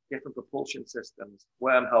using different propulsion systems,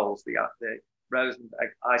 wormholes, the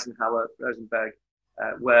Eisenhower-Rosenberg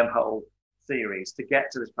wormhole theories to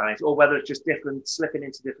get to this planet, or whether it's just slipping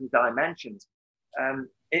into different dimensions,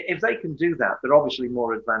 If they can do that, they're obviously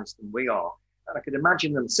more advanced than we are. And I could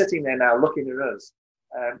imagine them sitting there now looking at us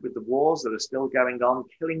with the wars that are still going on,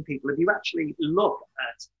 killing people. If you actually look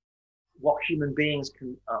at what human beings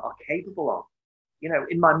are capable of, you know,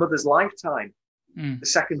 in my mother's lifetime, the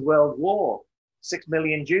Second World War, 6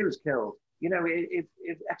 million Jews killed. You know, if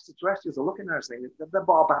extraterrestrials are looking at us saying they're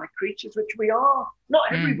barbaric creatures, which we are,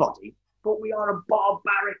 not everybody, but we are a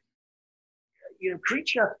barbaric, you know,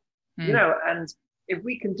 creature, you know, and if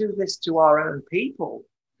we can do this to our own people,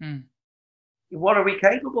 what are we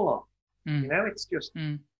capable of? You know, it's just,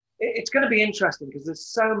 it's going to be interesting because there's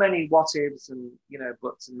so many what ifs and, you know,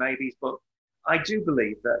 buts and maybes, but I do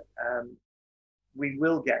believe that we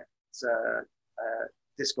will get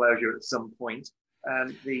disclosure at some point.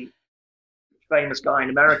 The famous guy in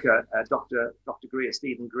America, Dr. Greer,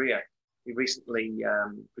 Stephen Greer, he recently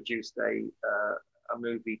produced a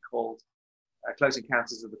movie called Close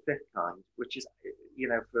Encounters of the Fifth Kind, which is, you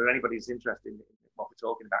know, for anybody who's interested in what we're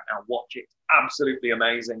talking about now, watch it. Absolutely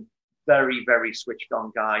amazing. Very, very switched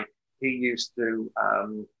on guy. He used to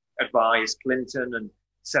advise Clinton and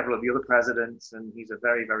several of the other presidents, and he's a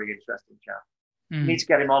very, very interesting chap. You need to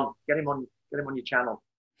get him on your channel.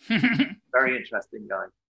 Very interesting guy.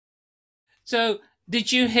 So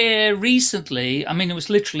did you hear recently, I mean, it was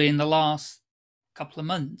literally in the last couple of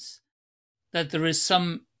months, that there is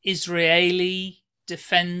some Israeli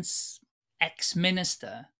defense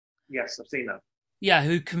ex-minister? Yes, I've seen that. Yeah,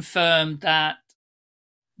 who confirmed that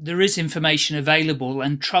there is information available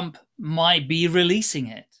and Trump might be releasing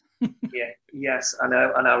it. Yes, I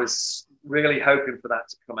know. And I was really hoping for that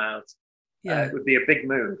to come out. Yeah. It would be a big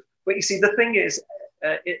move. But you see, the thing is,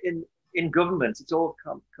 in government, it's all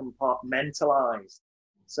compartmentalized.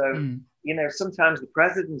 So, you know, sometimes the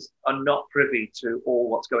presidents are not privy to all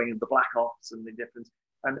what's going in the black ops and the different.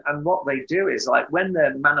 And what they do is, like, when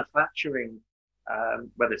they're manufacturing,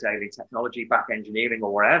 whether it's alien technology, back engineering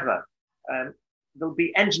or wherever, there'll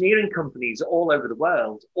be engineering companies all over the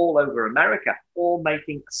world, all over America, all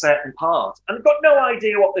making a certain part. And they've got no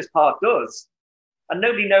idea what this part does. And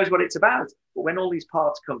nobody knows what it's about. But when all these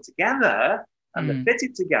parts come together and they're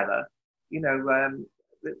fitted together, you know,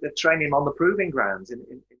 they're training them on the proving grounds in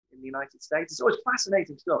the United States. It's always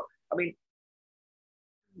fascinating stuff. I mean,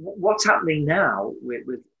 what's happening now with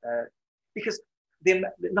because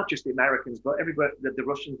not just the Americans, but everybody, the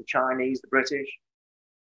Russians, the Chinese, the British,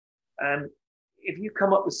 if you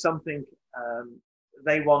come up with something,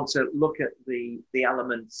 they want to look at the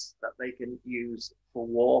elements that they can use for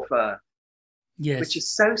warfare. Yes. Which is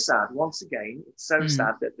so sad. Once again, it's so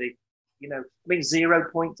sad that you know, I mean, 0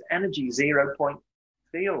 point energy, 0 point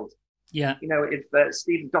field. Yeah. You know, if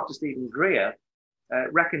Dr. Stephen Greer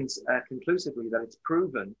reckons conclusively that it's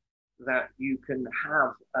proven that you can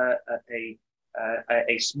have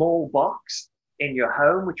a small box in your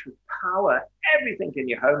home which would power everything in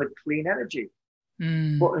your home with clean energy.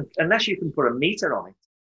 But unless you can put a meter on it,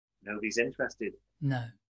 nobody's interested. No.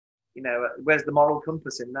 You know, where's the moral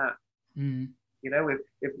compass in that? You know,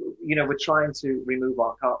 if you know, we're trying to remove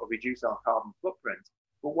or reduce our carbon footprint,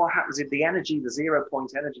 but what happens if the energy, the 0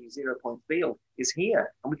 point energy, 0 point field is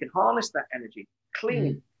here, and we can harness that energy,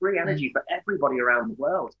 clean, free energy for everybody around the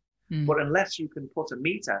world. But unless you can put a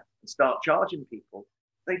meter and start charging people,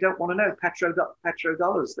 they don't want to know.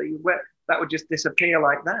 Petrodollars, that would just disappear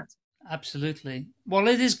like that. Absolutely. Well,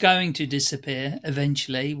 it is going to disappear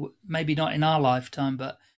eventually. Maybe not in our lifetime,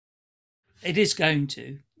 but it is going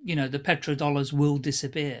to. You know, the petrodollars will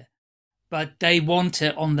disappear, but they want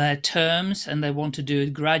it on their terms and they want to do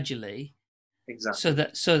it gradually. Exactly.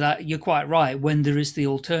 So that you're quite right. When there is the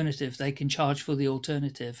alternative, they can charge for the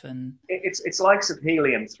alternative. And it's likes of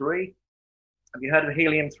helium-3. Have you heard of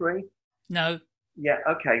helium-3? No. Yeah.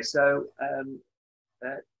 Okay. So,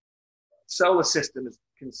 solar system is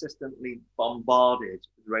consistently bombarded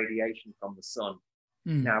with radiation from the sun.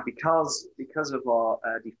 Now, because of our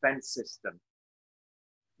defense system,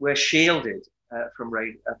 we're shielded from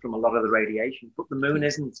a lot of the radiation, but the moon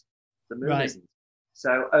isn't. The moon isn't.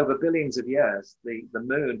 So over billions of years, the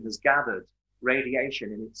moon has gathered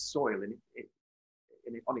radiation in its soil,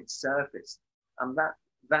 on its surface, and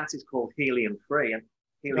that is called helium-3 and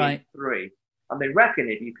helium-3. And they reckon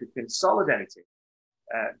if you could consolidate it,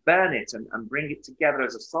 burn it, and bring it together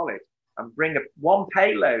as a solid, and bring one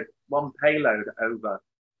payload over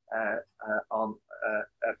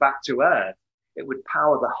back to Earth, it would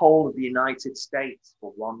power the whole of the United States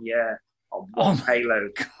for 1 year on one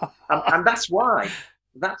payload. And that's why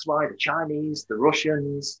the Chinese, the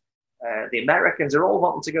Russians, the Americans are all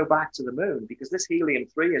wanting to go back to the moon, because this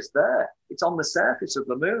helium-3 is there. It's on the surface of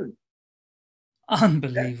the moon.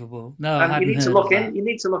 Unbelievable. No, and you need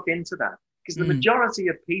to look into that. Because the majority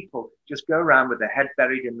of people just go around with their head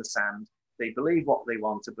buried in the sand. They believe what they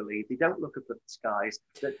want to believe. They don't look up at the skies.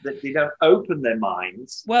 They don't open their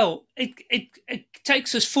minds. Well, it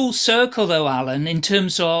takes us full circle, though, Alan, in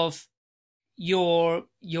terms of your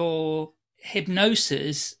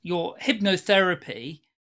hypnosis, your hypnotherapy.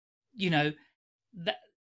 You know, that,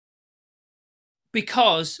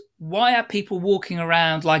 because why are people walking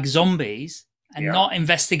around like zombies and not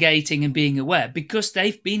investigating and being aware? Because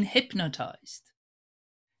they've been hypnotized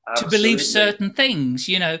to believe certain things,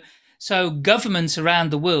 you know. So governments around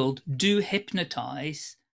the world do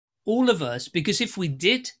hypnotize all of us, because if we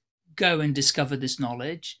did go and discover this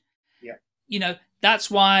knowledge, you know, that's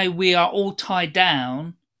why we are all tied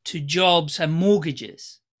down to jobs and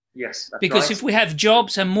mortgages. Yes, that's because right. if we have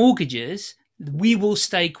jobs and mortgages, we will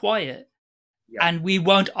stay quiet and we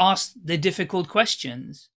won't ask the difficult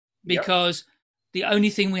questions, because the only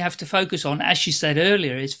thing we have to focus on, as you said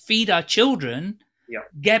earlier, is feed our children,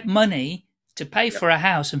 get money to pay for a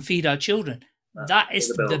house and feed our children. That is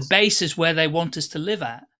the basis where they want us to live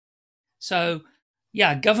at. So,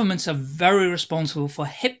 yeah, governments are very responsible for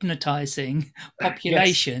hypnotizing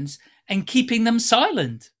populations and keeping them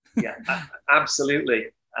silent. Absolutely.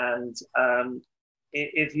 And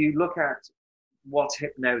if you look at what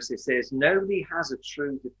hypnosis is, nobody has a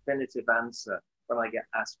true definitive answer when I get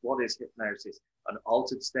asked, what is hypnosis? An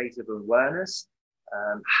altered state of awareness?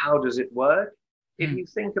 How does it work? If you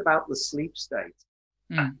think about the sleep state,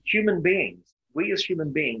 human beings, we as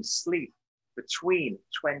human beings sleep between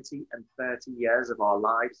 20 and 30 years of our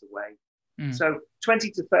lives away. So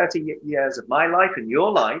 20 to 30 years of my life and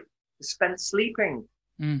your life is spent sleeping.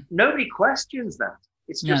 Nobody questions that.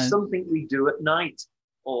 It's just something we do at night.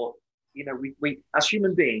 Or, you know, we as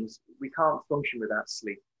human beings, we can't function without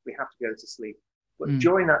sleep. We have to go to sleep. But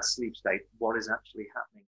during that sleep state, what is actually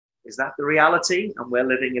happening? Is that the reality and we're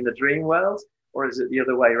living in the dream world? Or is it the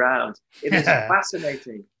other way around? It is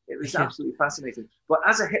fascinating. It is absolutely fascinating. But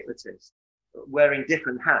as a hypnotist, wearing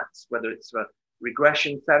different hats, whether it's for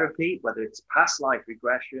regression therapy, whether it's past life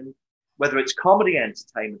regression, whether it's comedy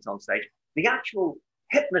entertainment on stage, the actual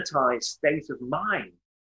hypnotized state of mind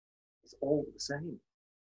is all the same.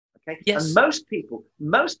 Okay. Yes. And most people,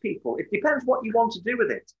 it depends what you want to do with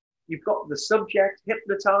it. You've got the subject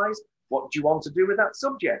hypnotized. What do you want to do with that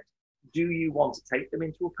subject? Do you want to take them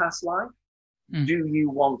into a past life? Do you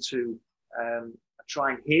want to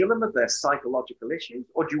try and heal them of their psychological issues?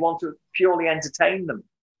 Or do you want to purely entertain them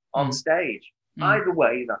on stage? Either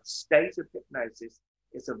way, that state of hypnosis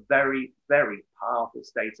is a very, very powerful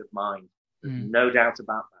state of mind. There's no doubt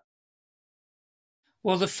about that.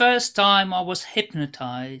 Well, the first time I was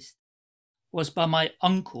hypnotized was by my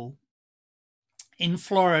uncle in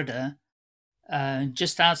Florida,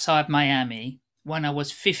 just outside Miami, when I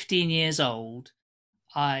was 15 years old.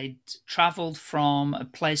 I'd traveled from a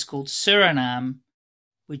place called Suriname,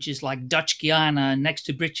 which is like Dutch Guiana, next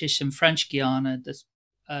to British and French Guiana,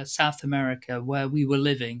 South America, where we were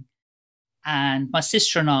living. And my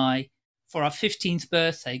sister and I, for our 15th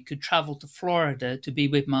birthday, could travel to Florida to be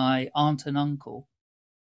with my aunt and uncle,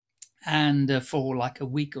 and for like a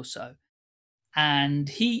week or so. And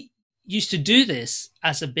he used to do this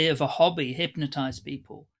as a bit of a hobby, hypnotize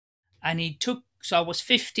people. And so I was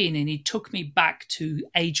 15 and he took me back to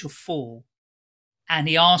age of 4 and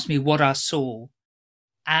he asked me what I saw.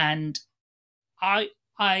 And I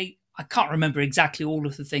can't remember exactly all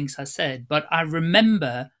of the things I said, but I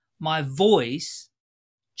remember my voice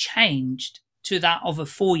changed to that of a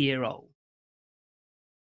 4-year-old.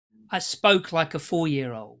 I spoke like a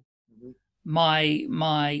 4-year-old.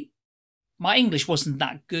 My English wasn't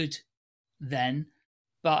that good then,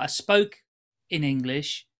 but I spoke in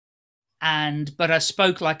English, but I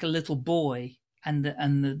spoke like a little boy, and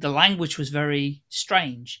the language was very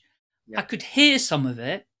strange. I could hear some of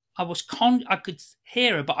it. I could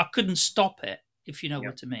hear it, but I couldn't stop it, if you know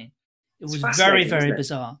what I mean. It was very, very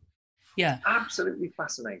bizarre. Yeah. Absolutely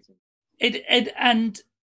fascinating. And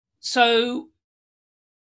so,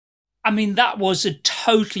 I mean, that was a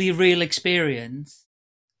totally real experience.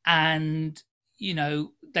 And, you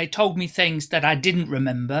know, they told me things that I didn't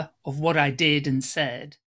remember of what I did and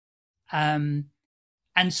said. And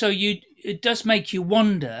so it does make you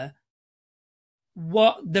wonder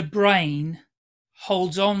what the brain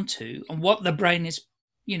holds on to and what the brain is,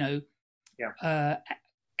 you know,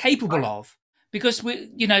 capable of. Because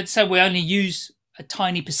so we only use a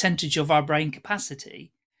tiny percentage of our brain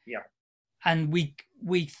capacity. Yeah. And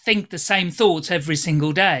we think the same thoughts every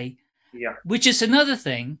single day. Yeah. Which is another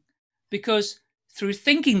thing, because through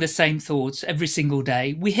thinking the same thoughts every single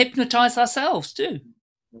day, we hypnotize ourselves too.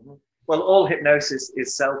 Well, all hypnosis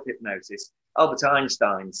is self-hypnosis. Albert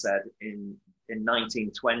Einstein said in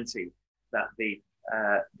 1920 that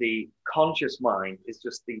the conscious mind is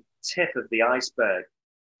just the tip of the iceberg.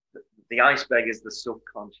 The iceberg is the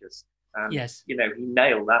subconscious. And, Yes. you know, he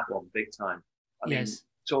nailed that one big time. I mean, Yes.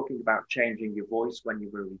 talking about changing your voice when you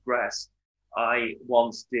will regress, I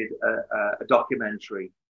once did a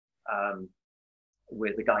documentary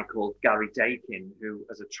with a guy called Gary Dakin, who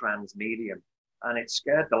was a trans medium, and it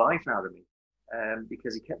scared the life out of me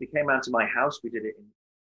because he came out to my house. We did it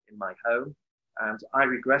in my home, and I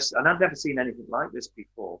regressed, and I've never seen anything like this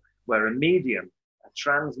before, where a medium, a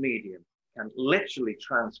trans medium, can literally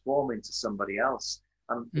transform into somebody else.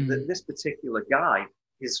 And this particular guy,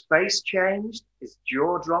 his face changed, his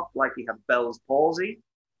jaw dropped like he had Bell's palsy,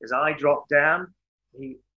 his eye dropped down,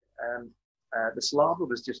 the saliva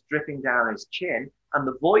was just dripping down his chin, and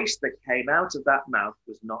the voice that came out of that mouth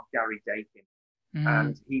was not Gary Dakin.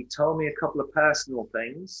 And he told me a couple of personal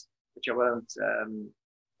things, which I won't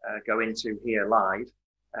go into here live,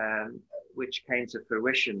 which came to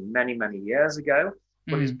fruition many, many years ago.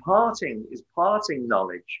 But his parting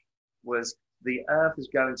knowledge was the Earth is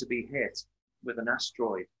going to be hit with an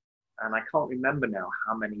asteroid, and I can't remember now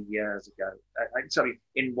how many years ago. Sorry,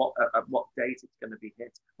 in what date it's going to be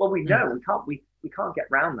hit. Well, we know we can't get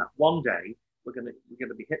round that. One day we're going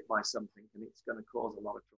to be hit by something, and it's going to cause a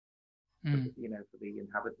lot of trouble. You know, for the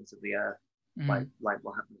inhabitants of the Earth, like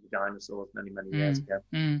what happened to the dinosaurs many years ago.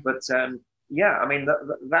 But yeah, I mean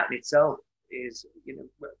that in itself is, you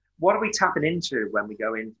know, what are we tapping into when we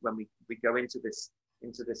go into this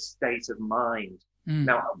state of mind?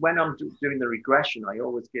 Now, when I'm doing the regression, I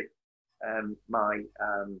always give my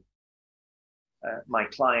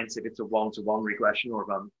clients, if it's a one-to-one regression or if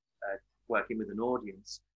I'm working with an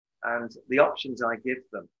audience, and the options I give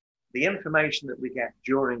them, the information that we get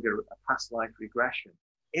during a past life regression,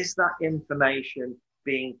 is that information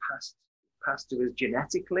being passed to us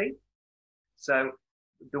genetically? So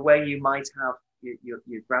the way you might have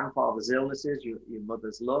your grandfather's illnesses, your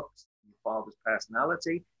mother's looks, your father's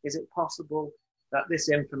personality, is it possible that this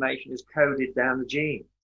information is coded down the gene?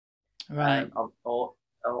 Right. Or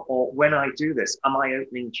when I do this, am I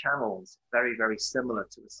opening channels very, very similar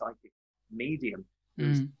to a psychic medium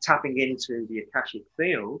who's tapping into the Akashic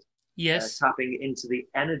field? Yes. Tapping into the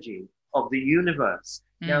energy of the universe.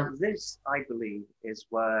 Now, this, I believe, is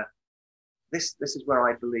where this is where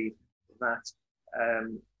I believe that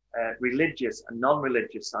religious and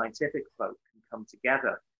non-religious scientific folk can come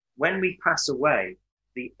together. When we pass away,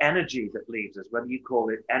 the energy that leaves us, whether you call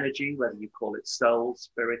it energy, whether you call it soul,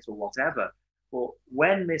 spirit, or whatever, or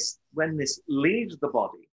when this leaves the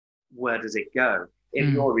body, where does it go?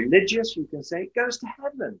 If you're religious, you can say it goes to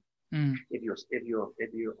heaven. If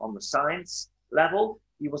you're on the science level,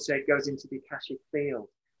 you will say it goes into the Akashic field,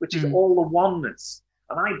 which is all the oneness.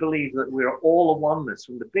 And I believe that we are all a oneness.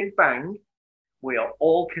 From the Big Bang, we are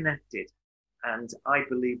all connected. And I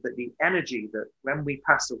believe that the energy that when we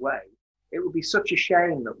pass away, it would be such a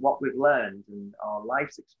shame that what we've learned and our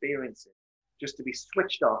life's experiences just to be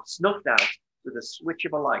switched off, snuffed out with a switch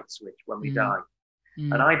of a light switch when we die.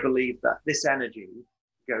 And I believe that this energy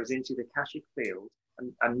goes into the Akashic field,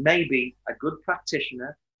 and maybe a good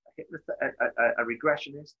practitioner, a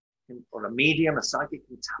regressionist, or a medium, a psychic,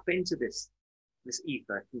 can tap into this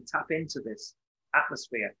ether, can tap into this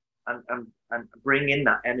atmosphere and bring in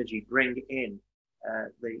that energy, bring in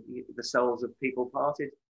the souls of people parted.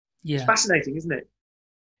 Yeah. It's fascinating, isn't it?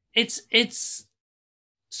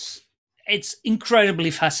 It's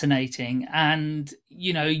incredibly fascinating, and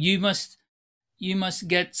you know, you must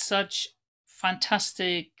get such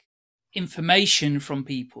fantastic information from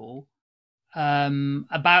people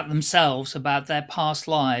about themselves, about their past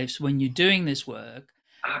lives when you're doing this work.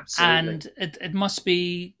 Absolutely. And it must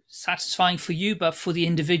be satisfying for you, but for the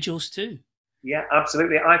individuals too. Yeah,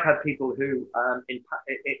 absolutely. I've had people who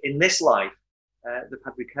in this life, they've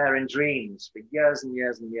had recurring dreams for years and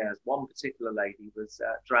years and years. One particular lady was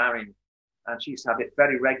drowning, and she used to have it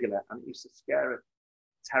very regular, and it used to scare her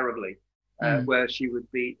terribly, where she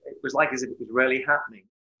would be, it was like as if it was really happening.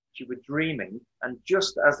 She was dreaming, and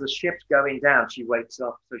just as the ship's going down, she wakes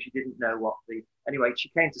up. So she didn't know anyway, she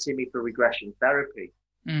came to see me for regression therapy.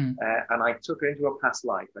 And I took her into a past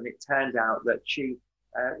life, and it turned out that she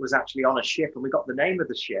was actually on a ship, and we got the name of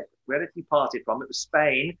the ship, where it departed from. It was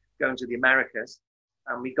Spain, going to the Americas,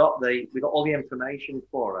 and we got all the information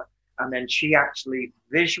for her. And then she actually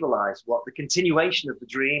visualized the continuation of the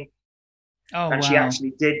dream. And she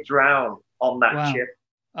actually did drown on that ship.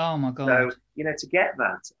 Oh my God. So, you know, to get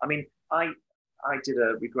that, I mean, I did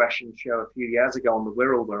a regression show a few years ago on the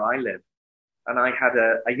Wirral where I live. And I had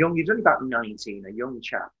a young, he's only about 19, a young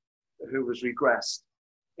chap who was regressed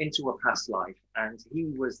into a past life, and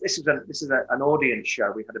he was. An audience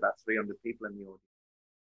show. We had about 300 people in the audience,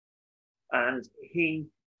 and he.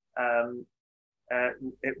 I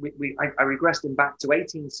regressed him back to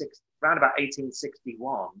around about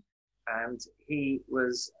 1861, and he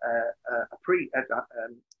was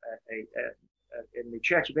in the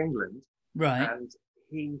Church of England, right? And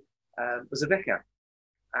he was a vicar,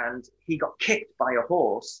 and he got kicked by a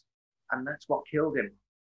horse, and that's what killed him.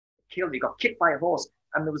 He got kicked by a horse,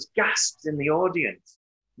 and there was gasps in the audience,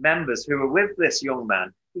 members who were with this young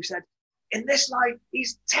man who said, "In this life,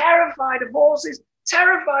 he's terrified of horses,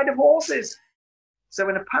 terrified of horses." So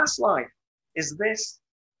in a past life, is this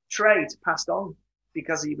trait passed on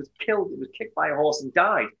because he was killed, he was kicked by a horse and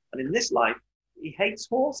died. And in this life, he hates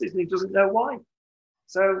horses and he doesn't know why.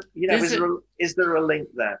 So, is there a link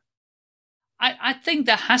there? I think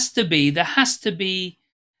there has to be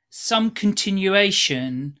some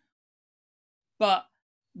continuation. But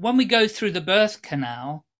when we go through the birth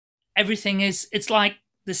canal, it's like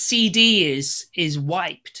the CD is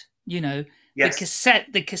wiped, Yes.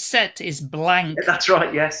 The cassette is blank. That's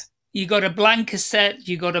right, yes. You got a blank cassette,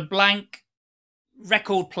 you got a blank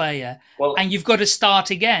record player, well, and you've got to start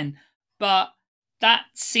again. But that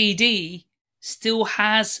CD still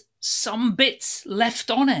has some bits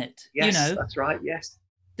left on it. Yes, that's right, yes.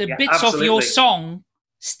 The bits absolutely. Of your song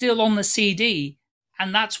still on the CD,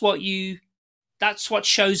 and that's what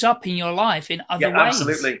shows up in your life in other ways.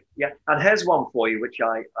 Absolutely. Yeah. And here's one for you, which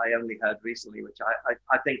I only heard recently, which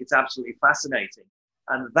I think it's absolutely fascinating.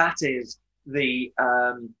 And that is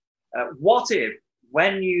what if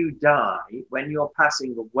when you die, when you're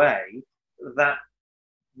passing away, that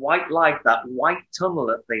white light, that white tunnel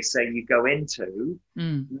that they say you go into,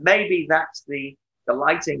 maybe that's the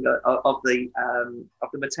lighting of the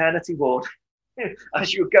maternity ward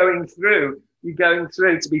as you're going through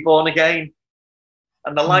to be born again.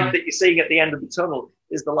 And the light that you're seeing at the end of the tunnel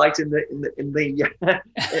is the light in the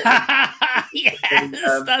yes,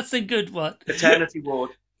 that's a good one. Maternity ward.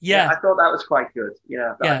 Yeah, I thought that was quite good.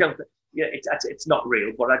 Yeah, I don't, it's not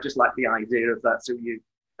real, but I just like the idea of that. So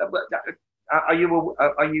are you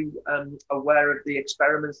aware of the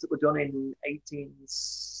experiments that were done in the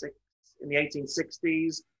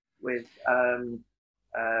 1860s with a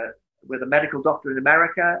medical doctor in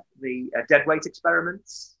America, the deadweight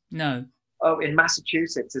experiments? No. Oh, in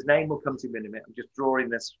Massachusetts. His name will come to me in a minute. I'm just drawing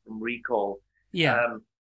this from recall. Yeah.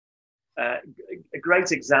 A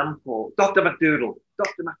great example, Dr. McDoodle.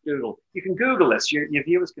 You can Google this. Your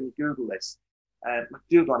viewers can Google this.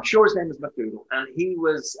 McDoodle. I'm sure his name is McDoodle, and he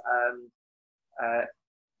was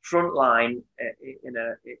frontline in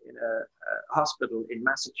a hospital in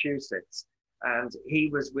Massachusetts, and he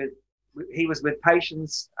was with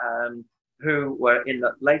patients who were in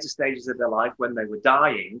the later stages of their life when they were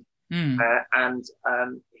dying. And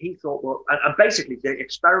he thought, well, and basically the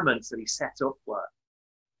experiments that he set up were,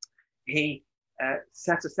 he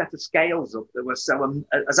set a set of scales up that were so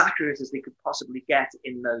as accurate as they could possibly get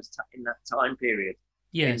in that time period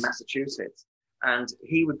in Massachusetts. And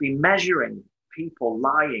he would be measuring people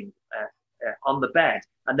lying on the bed.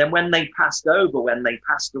 And then when they passed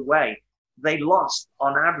away, they lost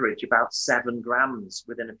on average about 7 grams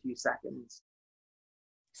within a few seconds.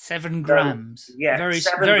 7 grams. So, yeah, very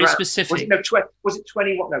grams. specific. Was it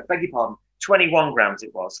 21? No, beg your pardon. 21 grams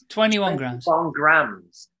it was. 21 grams. 21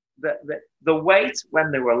 grams. The weight when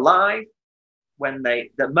they were alive,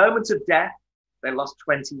 the moment of death, they lost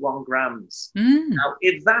 21 grams. Now,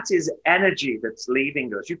 if that is energy that's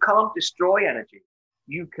leaving us, you can't destroy energy.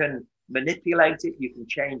 You can manipulate it. You can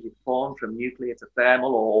change its form from nuclear to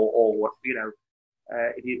thermal, or what if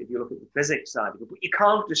you look at the physics side of it, but you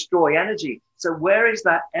can't destroy energy. So where is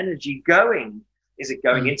that energy going? Is it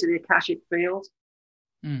going into the Akashic field,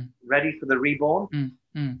 ready for the reborn,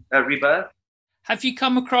 rebirth? Have you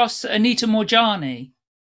come across Anita Morjani?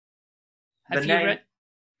 Have you read?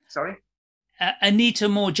 Sorry? Anita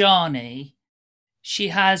Morjani. She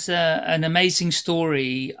has an amazing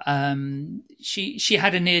story. She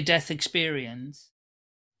had a near-death experience,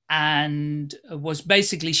 and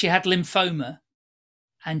she had lymphoma.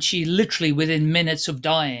 And she literally, within minutes of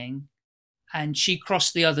dying, and she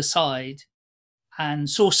crossed the other side and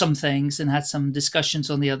saw some things and had some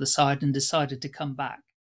discussions on the other side and decided to come back.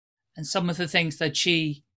 And some of the things that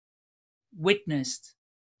she witnessed,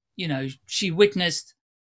 she's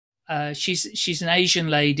an Asian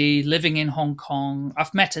lady living in Hong Kong.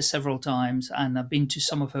 I've met her several times and I've been to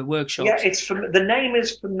some of her workshops. Yeah, the name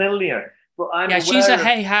is familiar, but she's a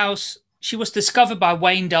Hay House. She was discovered by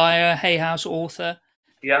Wayne Dyer, Hay House author.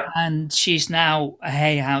 Yeah, and she's now a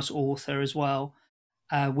Hay House author as well,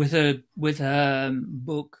 with her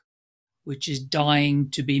book which is Dying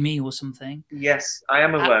to Be Me or something. Yes, I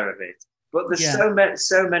am aware of it. But there's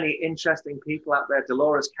so many interesting people out there.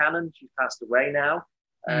 Dolores Cannon, she's passed away now.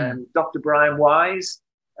 Dr. Brian Wise,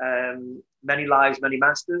 Many Lives, Many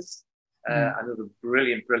Masters. Another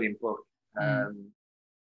brilliant book.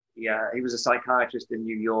 Yeah, he was a psychiatrist in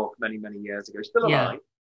New York many years ago. He's still alive.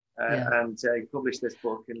 And he published this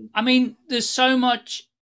book. And I mean, there's so much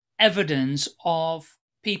evidence of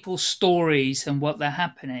people's stories and what's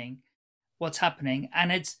happening,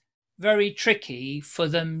 and it's very tricky for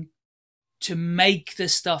them to make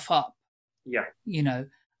this stuff up. Yeah. You know,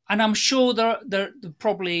 and I'm sure there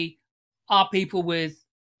probably are people with,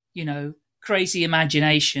 you know, crazy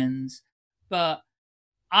imaginations, but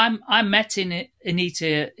I met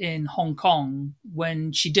Anita in Hong Kong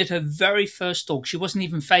when she did her very first talk. She wasn't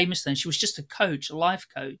even famous then. She was just a coach, a life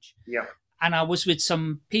coach. Yeah. And I was with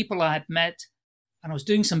some people I had met, and I was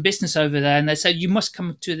doing some business over there, and they said, "You must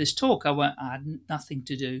come to this talk." I had nothing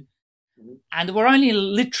to do. And there were only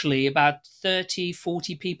literally about 30,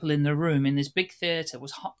 40 people in the room in this big theatre. It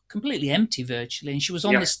was completely empty virtually. And she was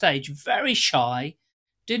on the stage, very shy,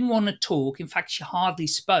 didn't want to talk. In fact, she hardly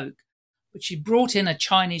spoke. But she brought in a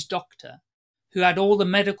Chinese doctor who had all the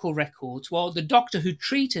medical records. Well, the doctor who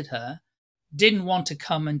treated her didn't want to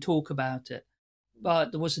come and talk about it.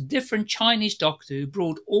 But there was a different Chinese doctor who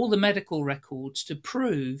brought all the medical records to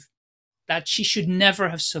prove that she should never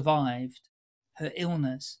have survived her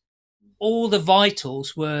illness. All the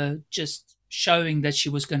vitals were just showing that she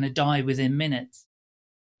was going to die within minutes.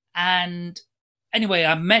 And anyway,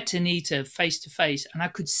 I met Anita face to face, and I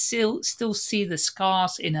could still see the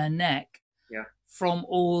scars in her neck from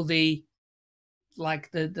all the,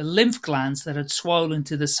 like the lymph glands that had swollen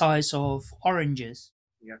to the size of oranges.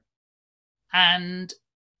 Yeah. And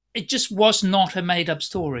it just was not a made up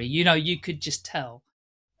story. You know, you could just tell.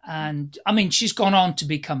 And I mean, she's gone on to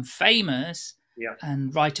become famous.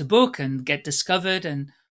 And write a book and get discovered and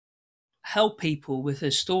help people with her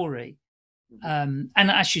story. And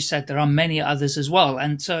as you said, there are many others as well.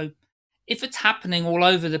 And so if it's happening all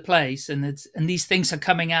over the place and these things are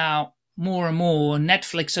coming out more and more,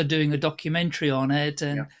 Netflix are doing a documentary on it,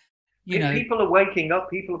 and you know, people are waking up,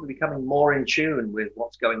 people are becoming more in tune with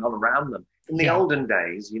what's going on around them. In the olden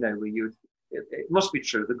days, you know, it must be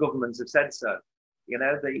true, the governments have said so, you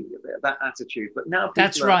know, that attitude. But now people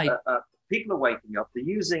that's right. People are waking up. They're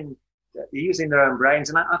using their own brains,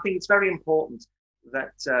 and I think it's very important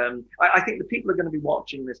that I think the people are going to be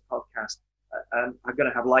watching this podcast are going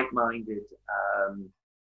to have like-minded,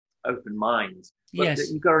 open minds. But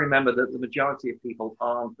you've got to remember that the majority of people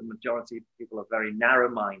aren't. The majority of people are very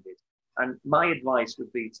narrow-minded. And my advice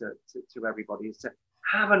would be to everybody is to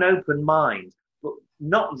have an open mind, but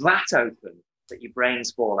not that open that your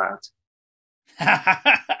brains fall out.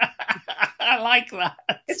 I like that.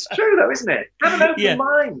 It's true though, isn't it? Have an open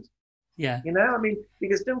mind. Yeah. You know, I mean,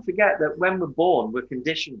 because don't forget that when we're born, we're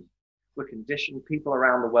conditioned. We're conditioned. People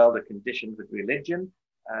around the world are conditioned with religion.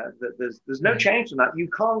 That there's no change from that. You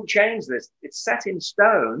can't change this. It's set in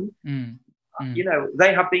stone. You know,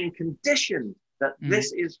 they have been conditioned that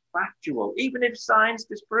this is factual. Even if science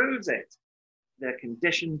disproves it, they're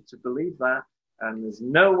conditioned to believe that. And there's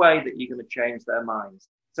no way that you're going to change their minds.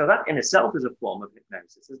 So that in itself is a form of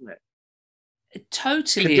hypnosis, isn't it? It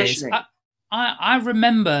totally is. I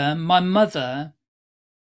remember my mother,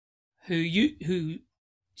 who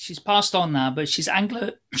she's passed on now, but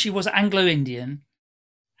she was Anglo-Indian,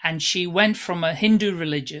 and she went from a Hindu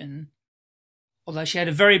religion, although she had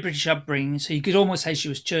a very British upbringing, so you could almost say she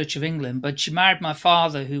was Church of England, but she married my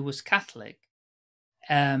father, who was Catholic,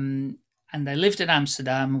 and they lived in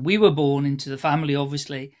Amsterdam. We were born into the family,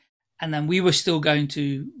 obviously, and then we were still going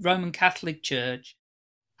to Roman Catholic Church,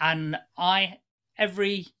 and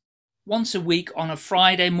once a week on a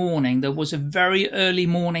Friday morning, there was a very early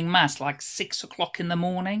morning mass, like 6 o'clock in the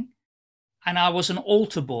morning. And I was an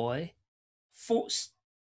altar boy,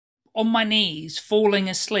 on my knees, falling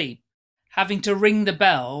asleep, having to ring the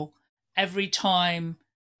bell every time,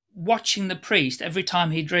 watching the priest, every time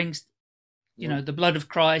he drinks, you know, the blood of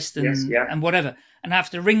Christ and whatever. And I have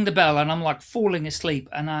to ring the bell, and I'm like falling asleep.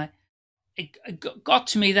 And it got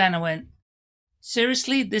to me then. I went,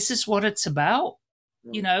 seriously, this is what it's about?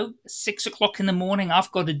 You know, 6 o'clock in the morning,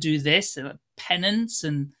 I've got to do this and penance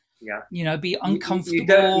and, you know, be uncomfortable.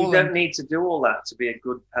 You don't need to do all that to be a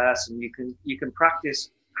good person. You can practice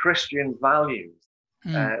Christian values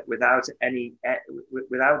without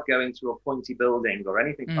going to a pointy building or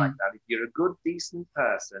anything like that. If you're a good, decent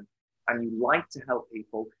person and you like to help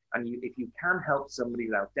people, and if you can help somebody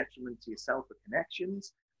without detriment to yourself or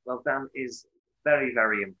connections, well, that is very,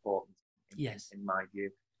 very important in my view.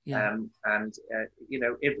 Yeah. You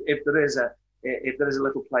know, if there is a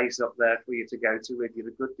little place up there for you to go to, if you're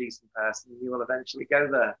a good, decent person, you will eventually go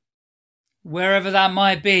there. Wherever that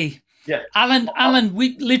might be. Yeah. Alan,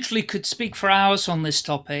 we literally could speak for hours on this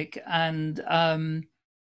topic, and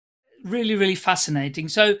really, really fascinating.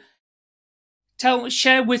 So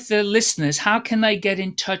share with the listeners, how can they get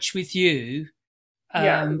in touch with you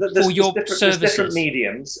for your services? There's different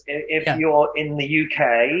mediums. If you're in the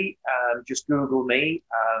UK, just Google me,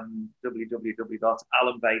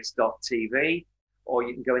 www.alanbates.tv, or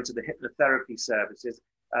you can go into the hypnotherapy services.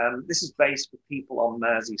 This is based for people on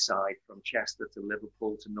Merseyside, from Chester to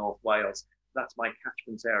Liverpool to North Wales. That's my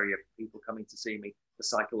catchment area for people coming to see me for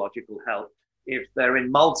psychological help. If they're in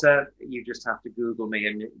Malta, you just have to Google me,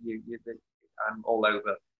 and I'm all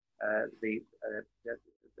over the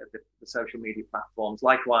social media platforms.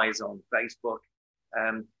 Likewise on Facebook.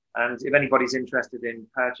 And if anybody's interested in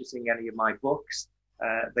purchasing any of my books,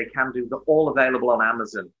 they can do. They're all available on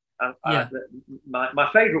Amazon. My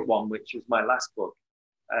favorite one, which was my last book,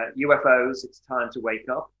 UFOs, It's Time to Wake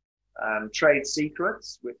Up. Trade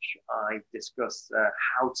Secrets, which I discuss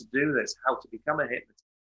how to do this, how to become a hypnotist,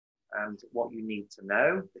 and what you need to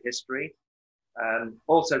know, the history.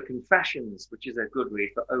 Also Confessions, which is a good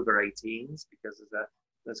read for over 18s, because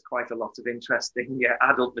there's quite a lot of interesting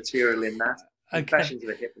adult material in that. Okay. Confessions of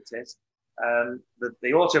a Hypnotist.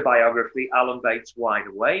 The autobiography, Alan Bates, Wide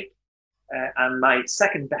Awake. And my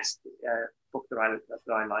second best book that I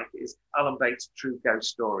like is Alan Bates, True Ghost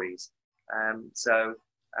Stories. I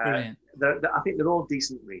think they're all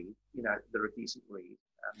decent reads. You know, they're a decent read.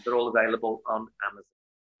 They're all available on Amazon.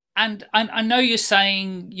 And I know you're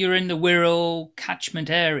saying you're in the Wirral catchment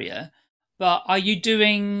area, but are you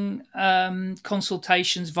doing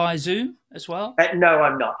consultations via Zoom as well? No,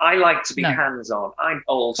 I'm not. I like to be hands-on. I'm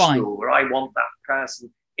old school, where I want that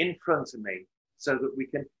person in front of me so that we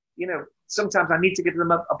can, you know, sometimes I need to give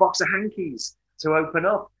them a box of hankies to open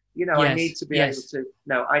up. You know, I need to be able to.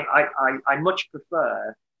 No, I much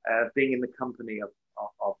prefer being in the company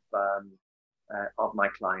of my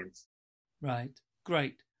clients. Right.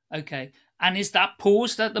 Great. Okay. And is that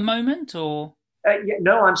paused at the moment, or?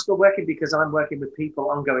 No, I'm still working, because I'm working with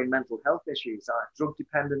people ongoing mental health issues, drug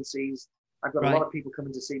dependencies. I've got a lot of people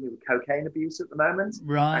coming to see me with cocaine abuse at the moment.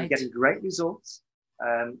 Right. I'm getting great results.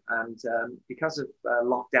 Because of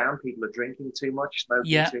lockdown, people are drinking too much,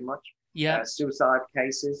 smoking too much. Yeah. Suicide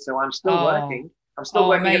cases. So I'm still working. I'm still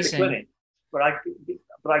working amazing. At the clinic,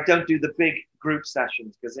 but I don't do the big group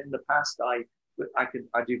sessions, because in the past I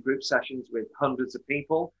do group sessions with hundreds of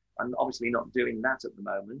people. I'm obviously not doing that at the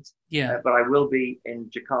moment. Yeah. But I will be in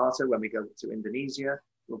Jakarta when we go to Indonesia.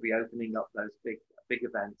 We'll be opening up those big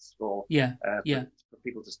events for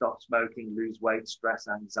people to stop smoking, lose weight, stress,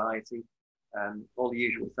 anxiety, all the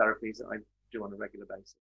usual therapies that I do on a regular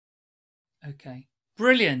basis. Okay,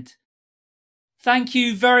 brilliant. Thank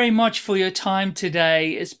you very much for your time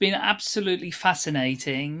today. It's been absolutely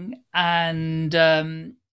fascinating, and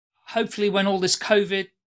hopefully when all this COVID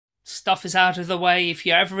stuff is out of the way, if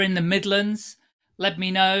you're ever in the Midlands, let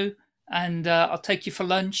me know, and I'll take you for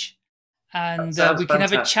lunch, and we can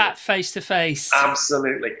have a chat face to face.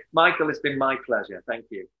 Absolutely. Michael, it's been my pleasure. Thank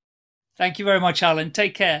you. Thank you very much, Alan.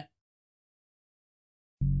 Take care.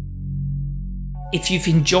 If you've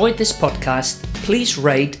enjoyed this podcast, please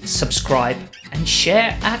rate, subscribe, and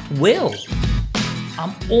share at will.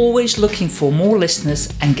 I'm always looking for more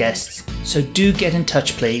listeners and guests, so do get in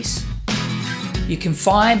touch, please. You can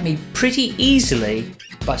find me pretty easily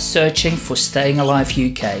by searching for Staying Alive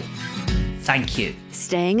UK. Thank you.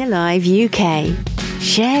 Staying Alive UK.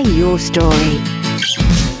 Share your story.